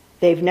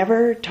 they've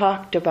never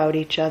talked about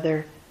each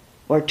other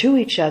or to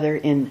each other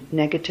in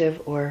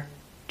negative or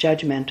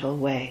judgmental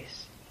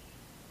ways.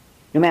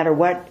 No matter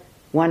what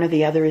one or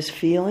the other is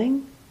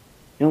feeling,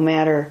 no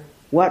matter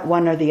what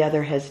one or the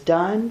other has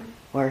done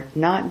or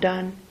not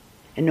done,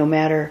 and no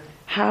matter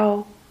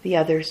how the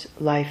other's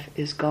life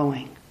is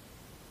going.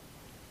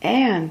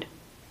 And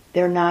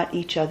they're not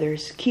each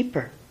other's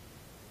keeper,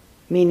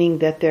 meaning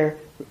that they're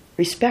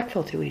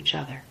respectful to each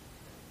other.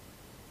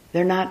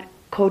 They're not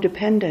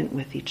codependent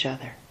with each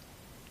other.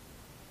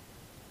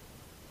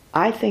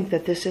 I think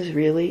that this is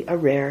really a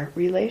rare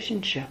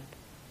relationship.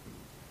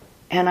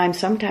 And I'm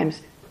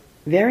sometimes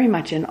very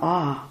much in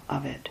awe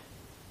of it.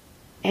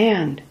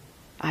 And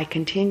I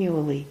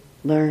continually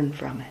learn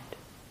from it.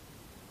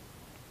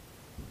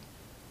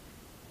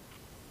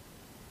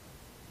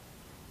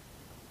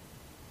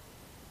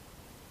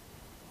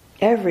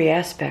 Every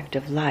aspect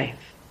of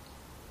life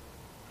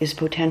is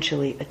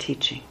potentially a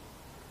teaching.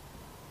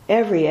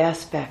 Every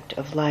aspect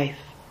of life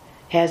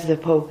has the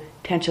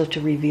potential to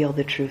reveal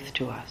the truth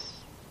to us.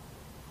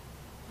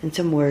 And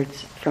some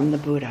words from the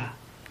Buddha.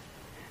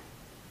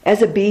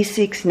 As a bee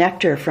seeks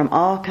nectar from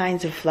all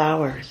kinds of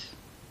flowers,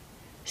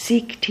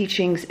 seek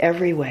teachings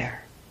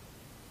everywhere.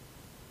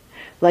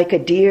 Like a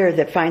deer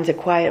that finds a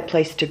quiet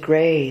place to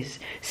graze,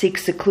 seek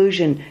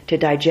seclusion to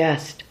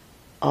digest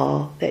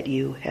all that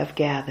you have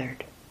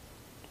gathered.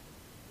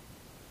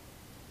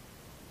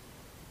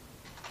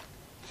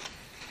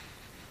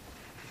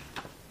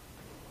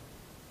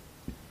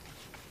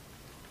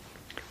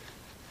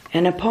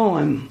 And a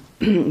poem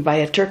by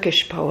a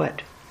Turkish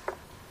poet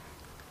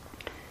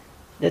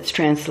that's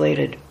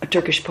translated, a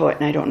Turkish poet,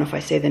 and I don't know if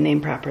I say the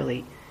name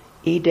properly,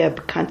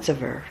 Edeb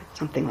Kansever,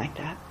 something like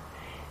that.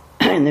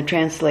 And the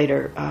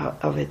translator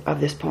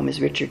of this poem is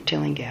Richard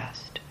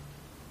Tillinghast.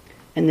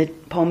 And the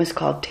poem is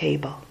called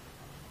Table.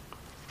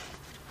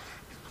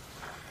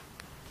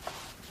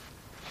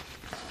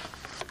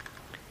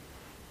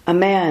 A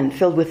man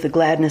filled with the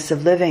gladness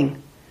of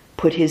living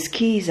put his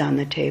keys on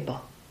the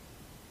table.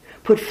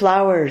 Put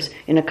flowers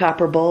in a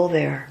copper bowl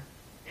there.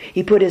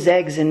 He put his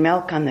eggs and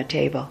milk on the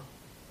table.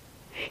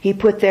 He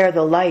put there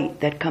the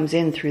light that comes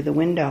in through the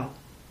window.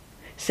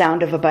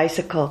 Sound of a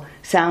bicycle,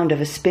 sound of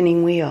a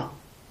spinning wheel.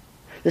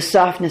 The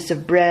softness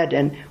of bread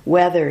and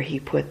weather he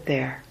put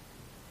there.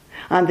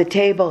 On the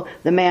table,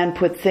 the man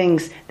put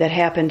things that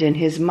happened in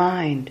his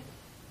mind.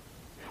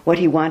 What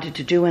he wanted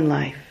to do in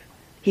life,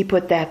 he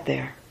put that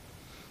there.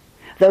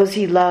 Those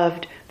he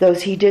loved,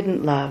 those he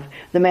didn't love,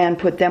 the man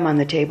put them on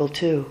the table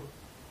too.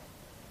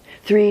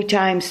 3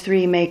 times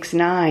 3 makes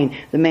 9.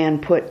 The man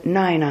put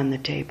 9 on the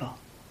table.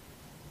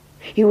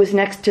 He was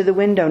next to the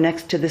window,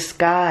 next to the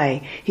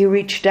sky. He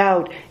reached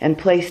out and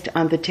placed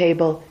on the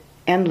table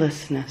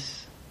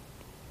endlessness.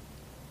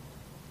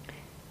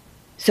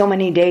 So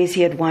many days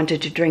he had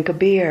wanted to drink a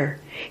beer.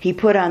 He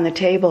put on the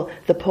table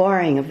the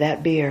pouring of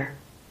that beer.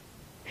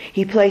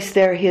 He placed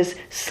there his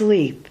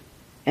sleep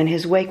and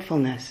his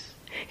wakefulness.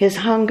 His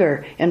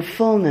hunger and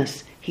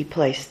fullness he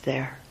placed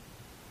there.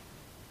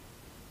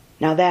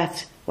 Now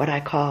that's what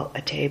I call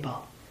a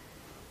table.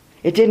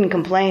 It didn't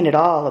complain at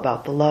all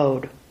about the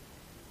load.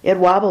 It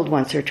wobbled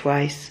once or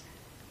twice,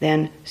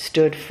 then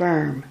stood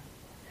firm.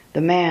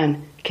 The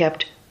man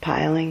kept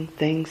piling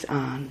things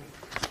on.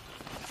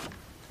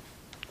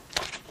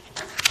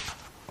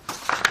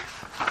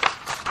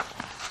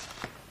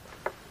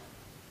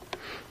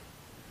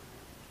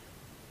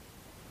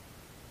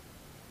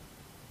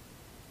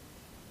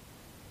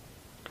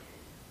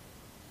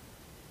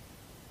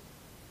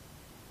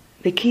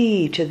 The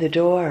key to the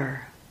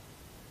door,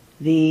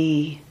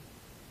 the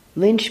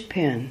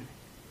linchpin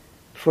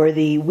for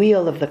the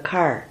wheel of the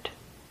cart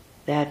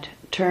that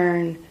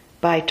turn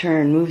by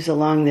turn moves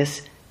along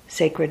this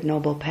sacred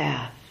noble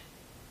path,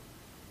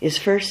 is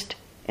first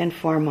and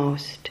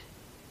foremost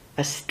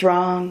a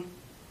strong,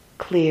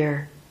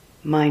 clear,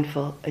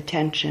 mindful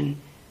attention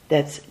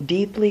that's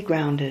deeply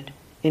grounded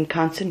in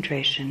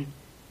concentration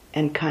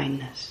and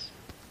kindness.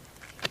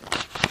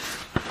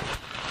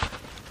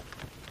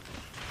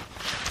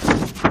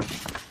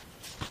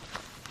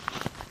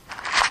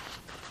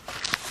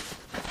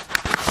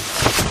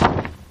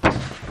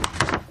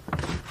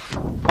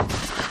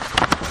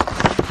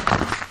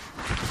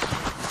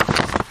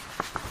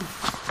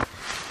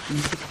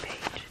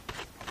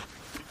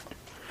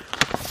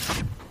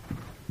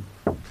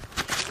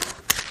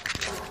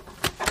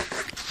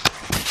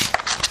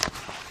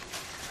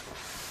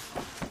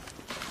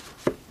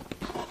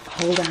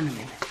 Hold on a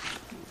minute.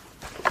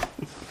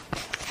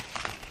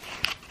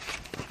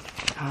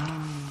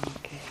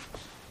 Okay.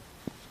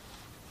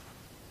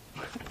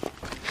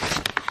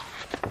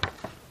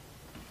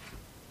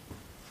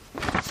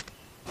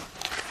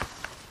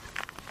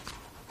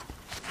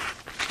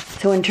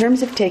 So in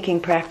terms of taking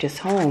practice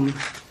home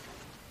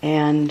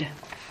and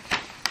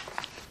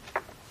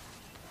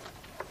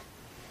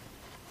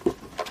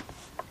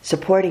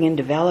supporting and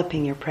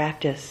developing your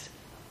practice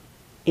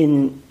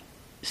in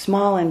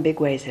small and big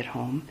ways at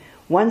home,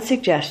 one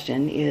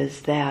suggestion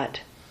is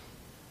that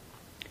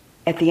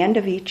at the end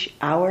of each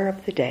hour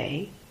of the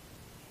day,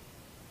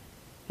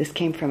 this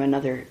came from a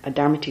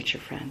Dhamma teacher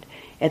friend,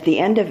 at the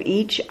end of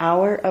each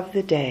hour of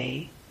the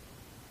day,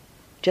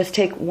 just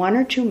take 1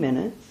 or 2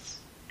 minutes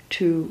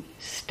to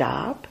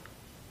stop,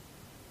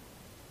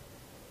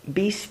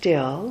 be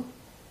still,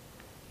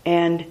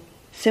 and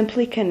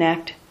simply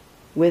connect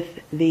with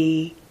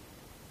the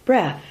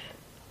breath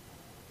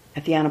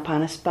at the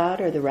Anapana spot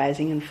or the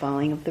rising and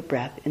falling of the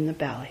breath in the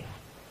belly.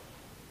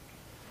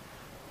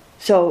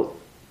 So,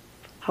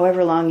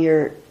 however long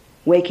your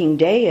waking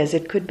day is,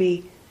 it could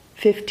be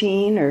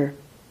 15 or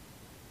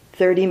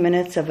 30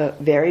 minutes of a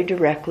very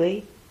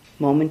directly,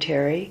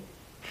 momentary,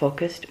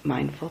 focused,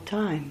 mindful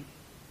time.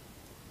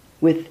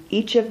 with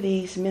each of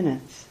these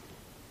minutes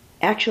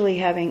actually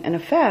having an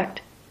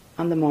effect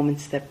on the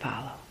moments that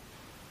follow.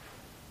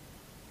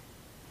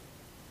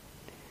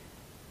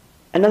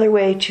 Another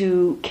way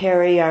to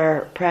carry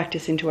our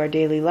practice into our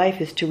daily life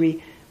is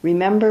to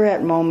remember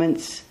at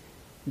moments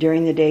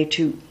during the day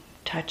to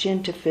touch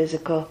into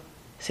physical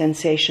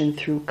sensation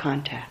through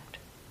contact.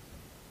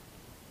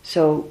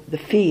 So the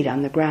feet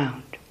on the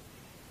ground,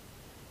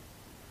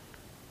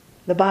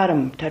 the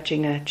bottom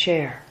touching a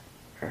chair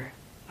or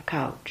a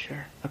couch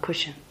or a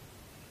cushion,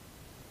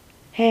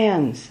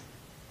 hands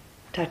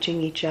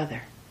touching each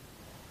other.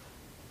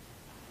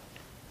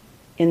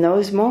 In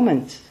those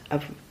moments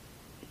of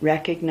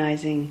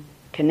recognizing,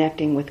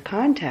 connecting with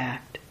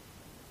contact,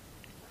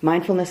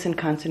 mindfulness and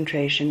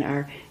concentration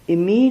are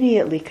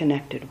immediately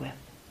connected with.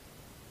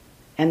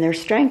 And they're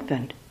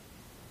strengthened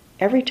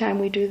every time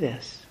we do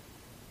this.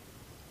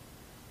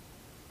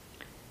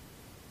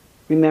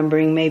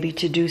 Remembering maybe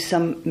to do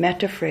some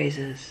metta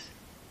phrases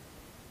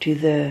to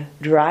the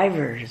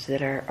drivers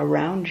that are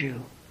around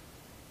you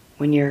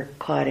when you're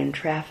caught in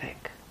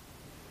traffic.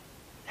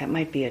 That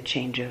might be a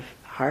change of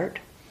heart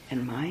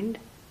and mind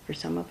for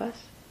some of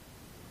us.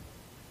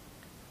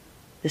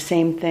 The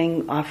same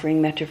thing,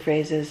 offering metta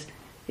phrases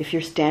if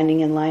you're standing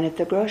in line at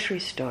the grocery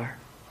store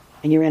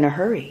and you're in a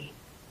hurry.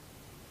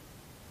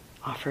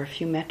 Offer a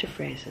few metta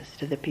phrases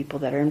to the people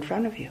that are in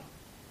front of you.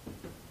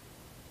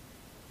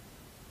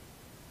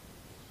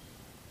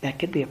 That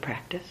could be a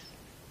practice.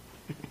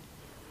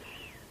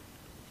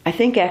 I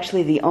think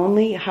actually the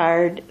only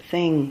hard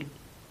thing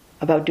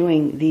about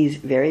doing these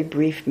very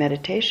brief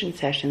meditation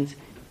sessions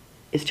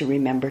is to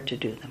remember to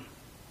do them.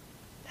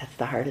 That's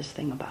the hardest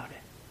thing about it.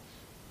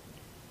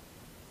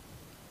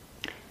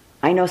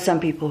 I know some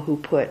people who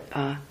put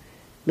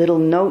little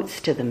notes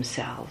to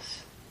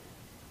themselves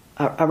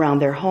around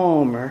their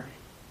home or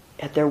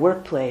at their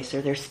workplace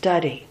or their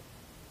study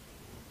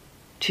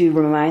to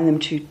remind them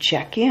to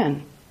check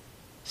in.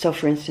 So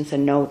for instance, a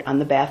note on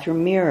the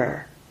bathroom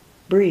mirror,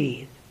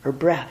 breathe or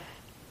breath.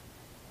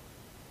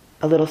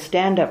 A little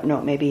stand-up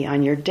note maybe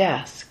on your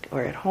desk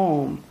or at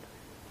home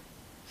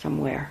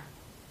somewhere,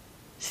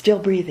 still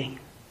breathing.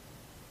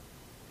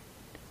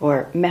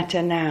 Or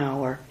metta now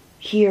or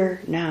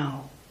here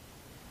now.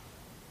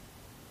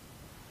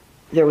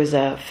 There was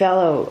a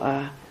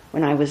fellow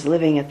when I was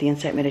living at the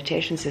Insight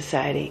Meditation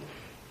Society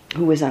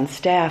who was on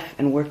staff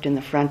and worked in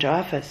the front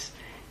office,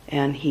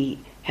 and he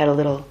had a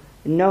little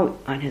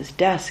note on his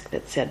desk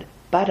that said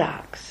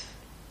buttocks.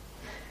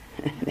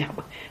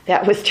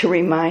 That was to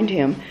remind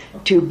him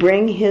to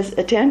bring his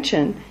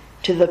attention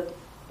to the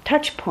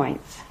touch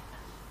points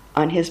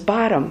on his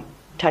bottom,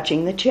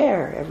 touching the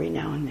chair every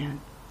now and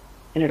then.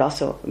 And it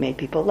also made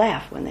people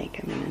laugh when they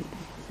came in and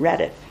read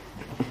it.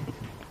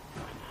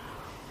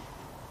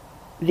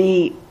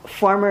 The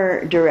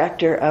former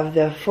director of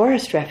the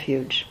Forest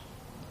Refuge,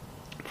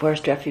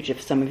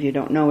 if some of you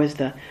don't know, is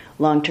the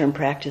long-term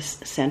practice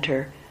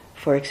center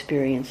for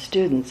experienced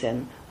students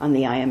and on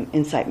the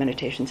Insight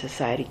Meditation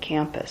Society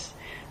campus.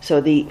 So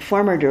the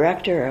former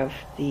director of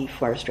the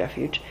Forest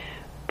Refuge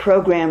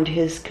programmed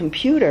his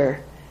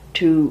computer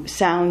to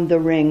sound the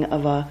ring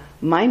of a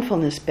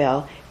mindfulness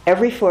bell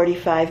every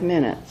 45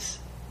 minutes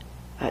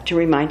to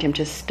remind him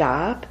to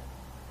stop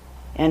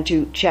and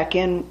to check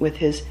in with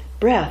his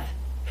breath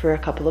for a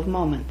couple of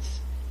moments.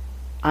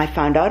 I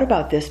found out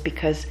about this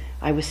because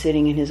I was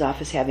sitting in his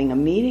office having a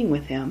meeting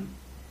with him,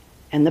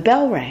 and the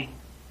bell rang,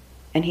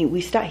 and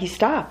he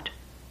stopped.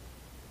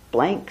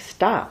 Blank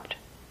stopped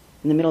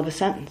in the middle of a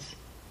sentence,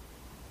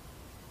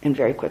 and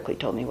very quickly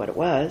told me what it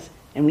was.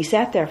 And we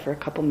sat there for a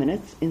couple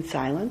minutes in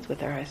silence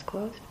with our eyes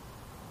closed,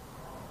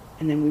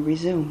 and then we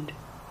resumed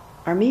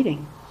our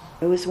meeting.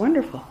 It was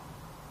wonderful,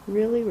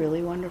 really,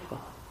 really wonderful.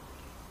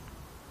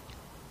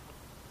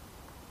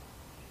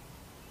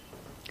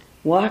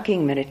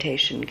 Walking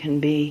meditation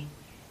can be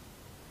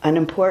an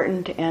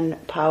important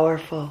and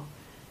powerful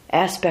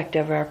aspect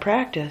of our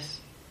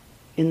practice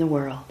in the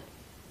world.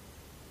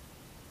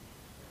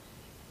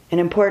 An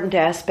important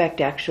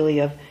aspect, actually,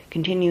 of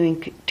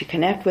continuing to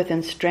connect with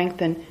and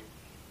strengthen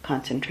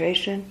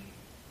concentration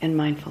and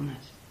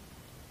mindfulness.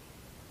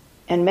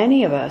 And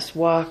many of us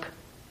walk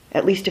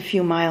at least a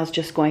few miles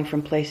just going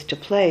from place to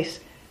place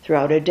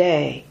throughout a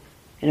day.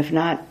 And if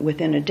not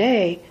within a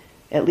day,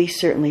 at least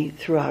certainly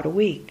throughout a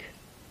week.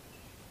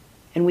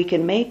 And we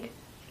can make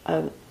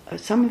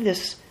some of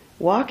this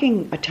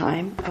walking a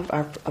time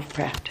of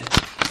practice.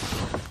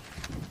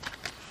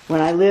 When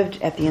I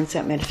lived at the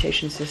Insight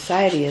Meditation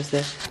Society as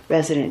the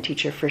resident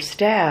teacher for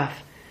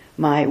staff,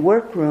 my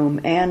workroom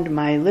and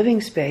my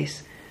living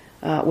space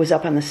was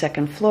up on the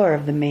second floor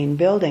of the main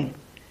building.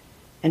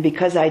 And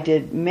because I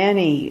did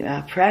many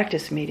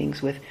practice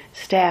meetings with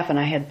staff, and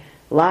I had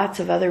lots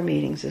of other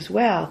meetings as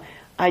well,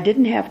 I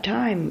didn't have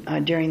time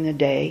during the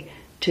day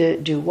to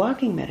do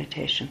walking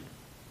meditation.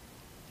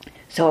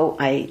 So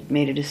I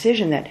made a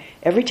decision that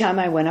every time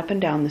I went up and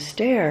down the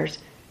stairs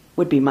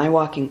would be my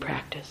walking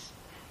practice.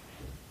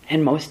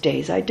 And most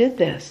days I did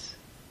this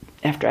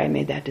after I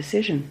made that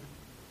decision.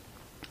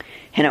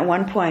 And at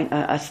one point,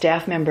 a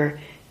staff member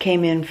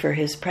came in for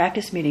his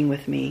practice meeting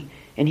with me,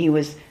 and he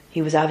was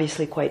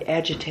obviously quite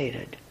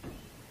agitated.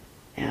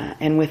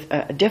 And with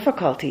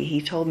difficulty,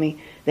 he told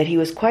me that he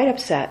was quite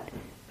upset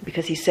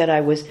because he said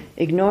I was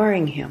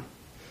ignoring him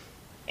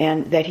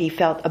and that he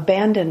felt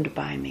abandoned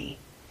by me.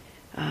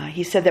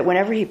 He said that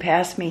whenever he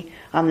passed me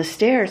on the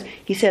stairs,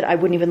 he said I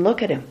wouldn't even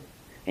look at him.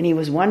 And he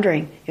was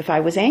wondering if I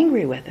was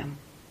angry with him.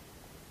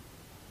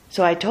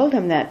 So I told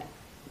him that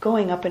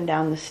going up and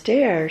down the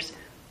stairs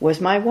was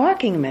my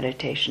walking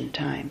meditation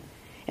time,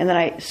 and that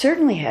I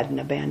certainly hadn't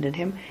abandoned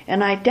him,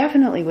 and I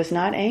definitely was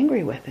not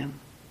angry with him.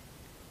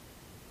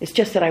 It's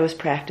just that I was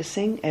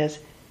practicing as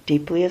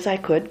deeply as I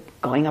could,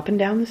 going up and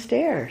down the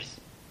stairs.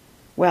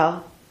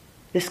 Well,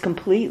 this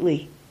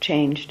completely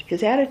changed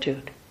his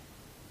attitude.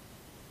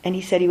 And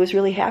he said he was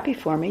really happy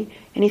for me,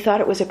 and he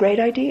thought it was a great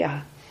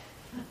idea.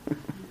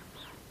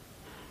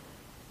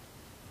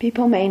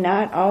 People may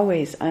not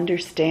always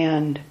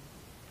understand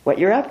what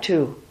you're up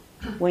to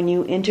when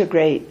you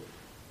integrate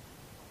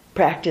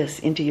practice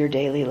into your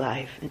daily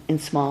life in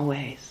small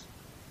ways.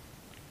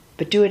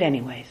 But do it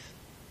anyways.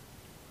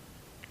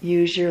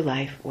 Use your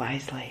life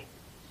wisely.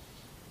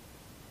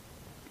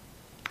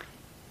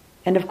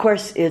 And of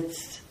course,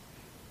 it's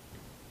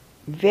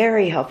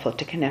very helpful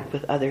to connect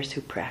with others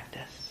who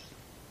practice.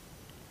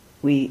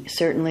 We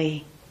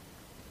certainly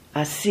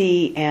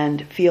see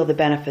and feel the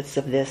benefits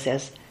of this,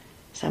 as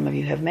some of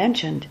you have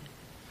mentioned,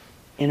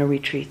 in a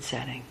retreat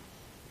setting.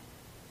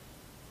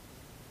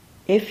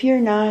 If you're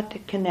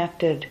not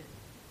connected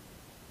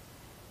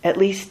at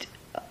least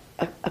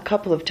a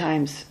couple of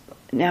times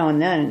now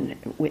and then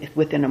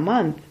within a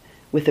month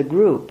with a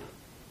group,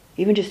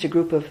 even just a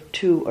group of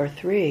 2 or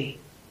 3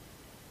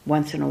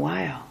 once in a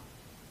while,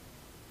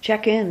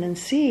 check in and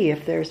see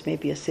if there's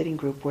maybe a sitting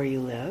group where you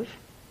live.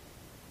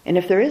 And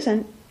if there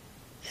isn't,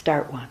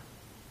 start one.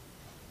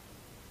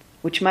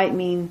 Which might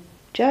mean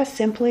just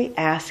simply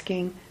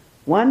asking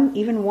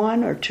even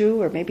one or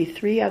 2 or maybe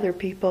 3 other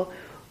people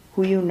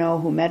who you know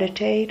who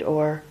meditate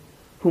or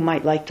who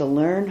might like to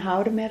learn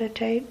how to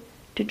meditate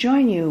to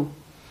join you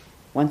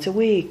once a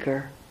week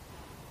or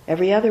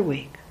every other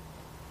week.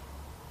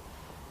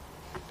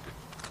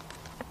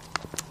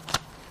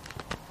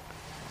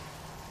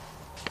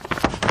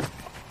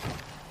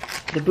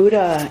 The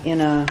Buddha, in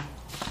a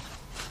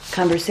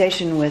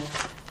conversation with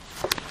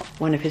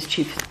one of his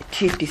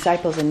chief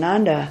disciples,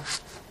 Ananda,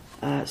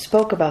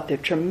 spoke about the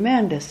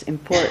tremendous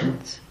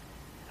importance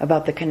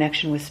about the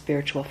connection with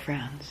spiritual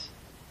friends.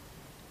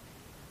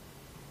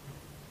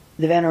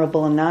 The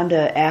Venerable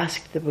Ananda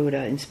asked the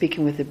Buddha, in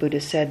speaking with the Buddha,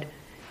 said,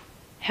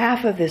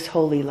 "Half of this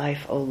holy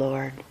life, O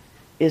Lord,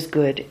 is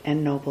good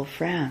and noble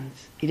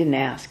friends." He didn't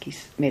ask, he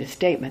made a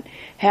statement.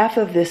 "Half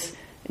of this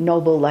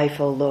noble life,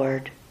 O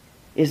Lord,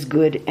 is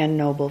good and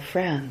noble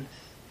friends.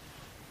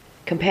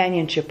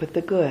 Companionship with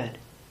the good,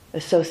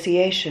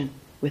 association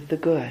with the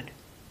good."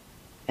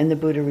 And the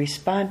Buddha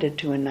responded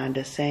to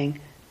Ananda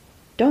saying,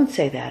 "Don't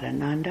say that,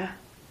 Ananda.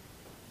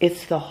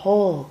 It's the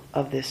whole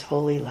of this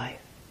holy life,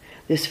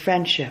 this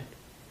friendship,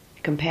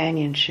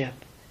 companionship,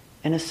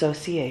 and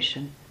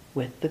association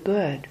with the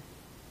good."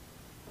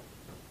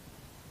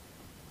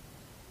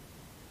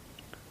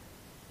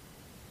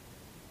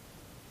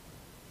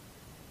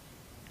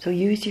 So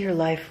use your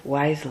life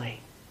wisely.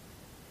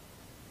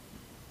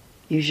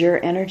 Use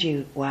your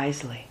energy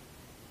wisely.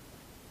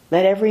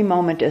 Let every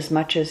moment, as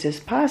much as is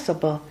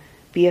possible,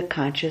 be a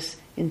conscious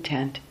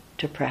intent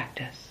to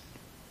practice.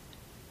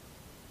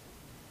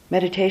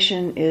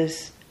 Meditation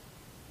is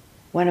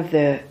one of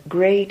the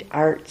great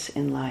arts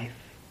in life,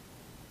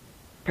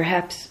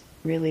 perhaps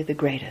really the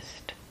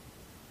greatest.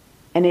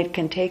 And it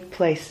can take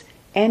place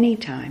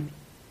anytime,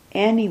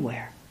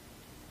 anywhere,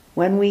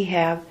 when we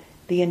have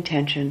the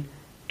intention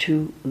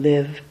to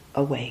live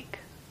awake.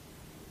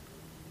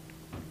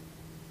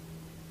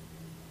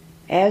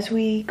 As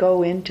we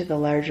go into the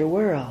larger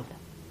world,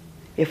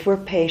 if we're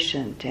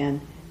patient and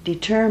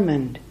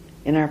determined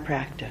in our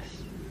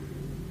practice,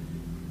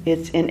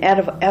 it's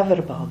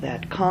inevitable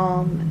that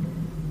calm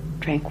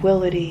and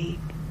tranquility,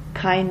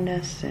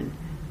 kindness and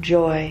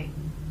joy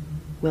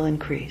will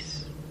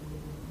increase.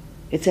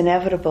 It's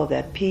inevitable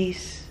that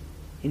peace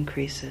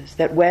increases,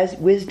 that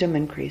wisdom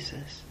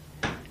increases.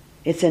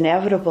 It's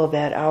inevitable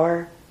that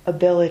our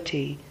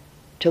ability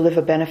to live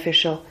a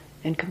beneficial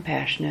and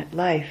compassionate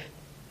life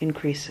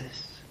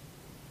increases.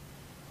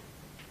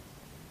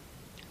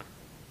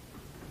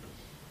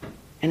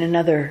 And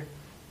another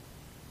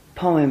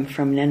poem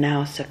from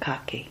Nanao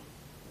Sakaki.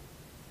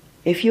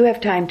 If you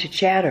have time to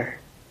chatter,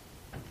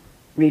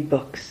 read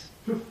books.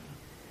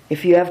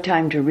 If you have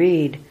time to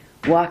read,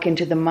 walk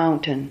into the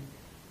mountain,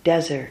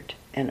 desert,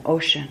 and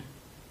ocean.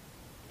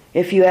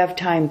 If you have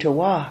time to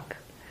walk,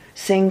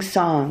 sing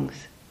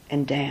songs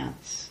and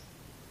dance.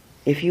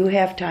 If you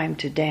have time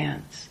to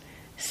dance,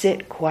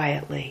 sit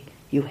quietly,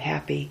 you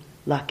happy,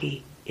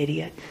 lucky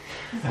idiot.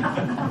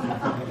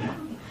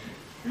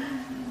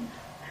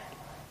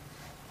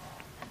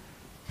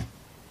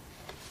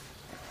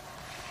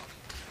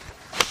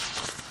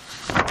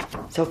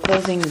 So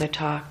closing the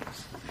talk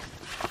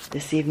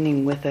this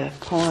evening with a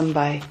poem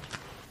by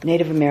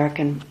Native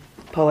American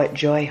poet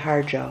Joy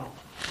Harjo.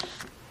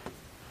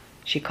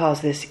 She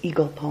calls this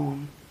eagle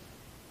poem.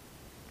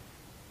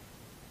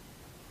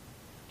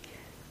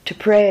 To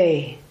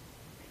pray,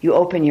 you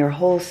open your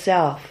whole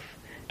self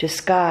to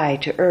sky,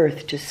 to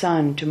earth, to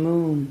sun, to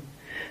moon,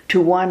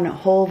 to one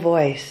whole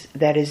voice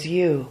that is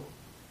you.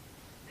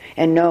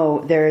 And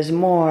know there is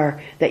more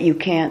that you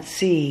can't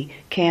see,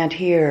 can't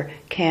hear,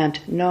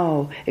 can't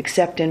know,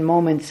 except in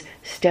moments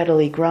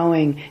steadily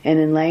growing and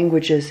in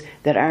languages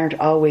that aren't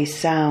always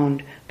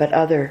sound, but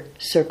other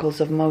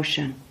circles of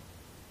motion.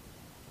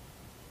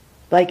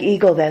 Like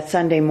eagle that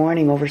Sunday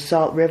morning over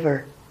Salt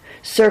River,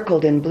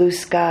 circled in blue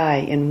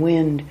sky and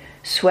wind,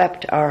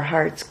 swept our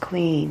hearts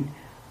clean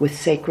with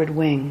sacred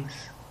wings.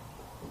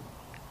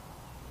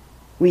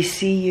 We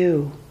see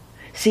you,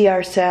 see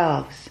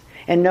ourselves,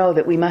 and know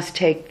that we must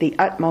take the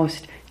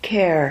utmost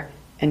care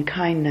and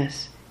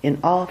kindness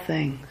in all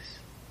things.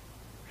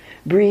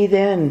 Breathe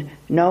in,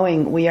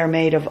 knowing we are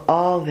made of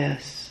all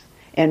this,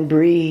 and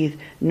breathe,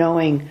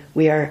 knowing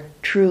we are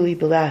truly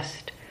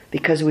blessed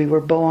because we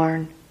were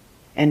born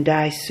and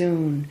die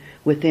soon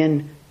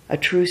within a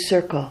true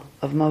circle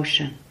of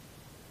motion.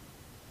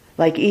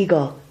 Like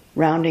eagle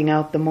rounding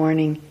out the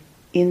morning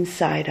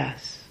inside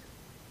us.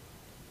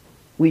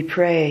 We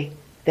pray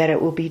that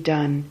it will be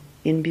done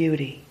in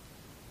beauty.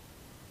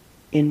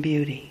 In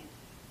beauty.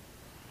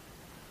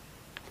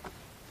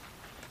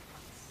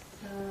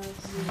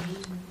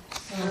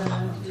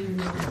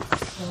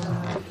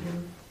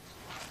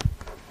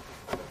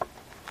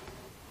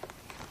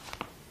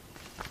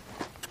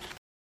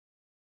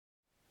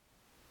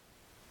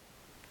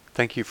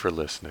 Thank you for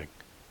listening.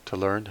 To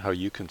learn how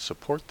you can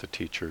support the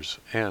teachers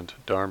and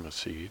Dharma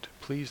Seed,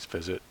 please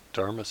visit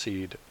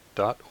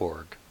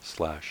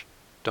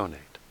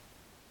dharmaseed.org/donate.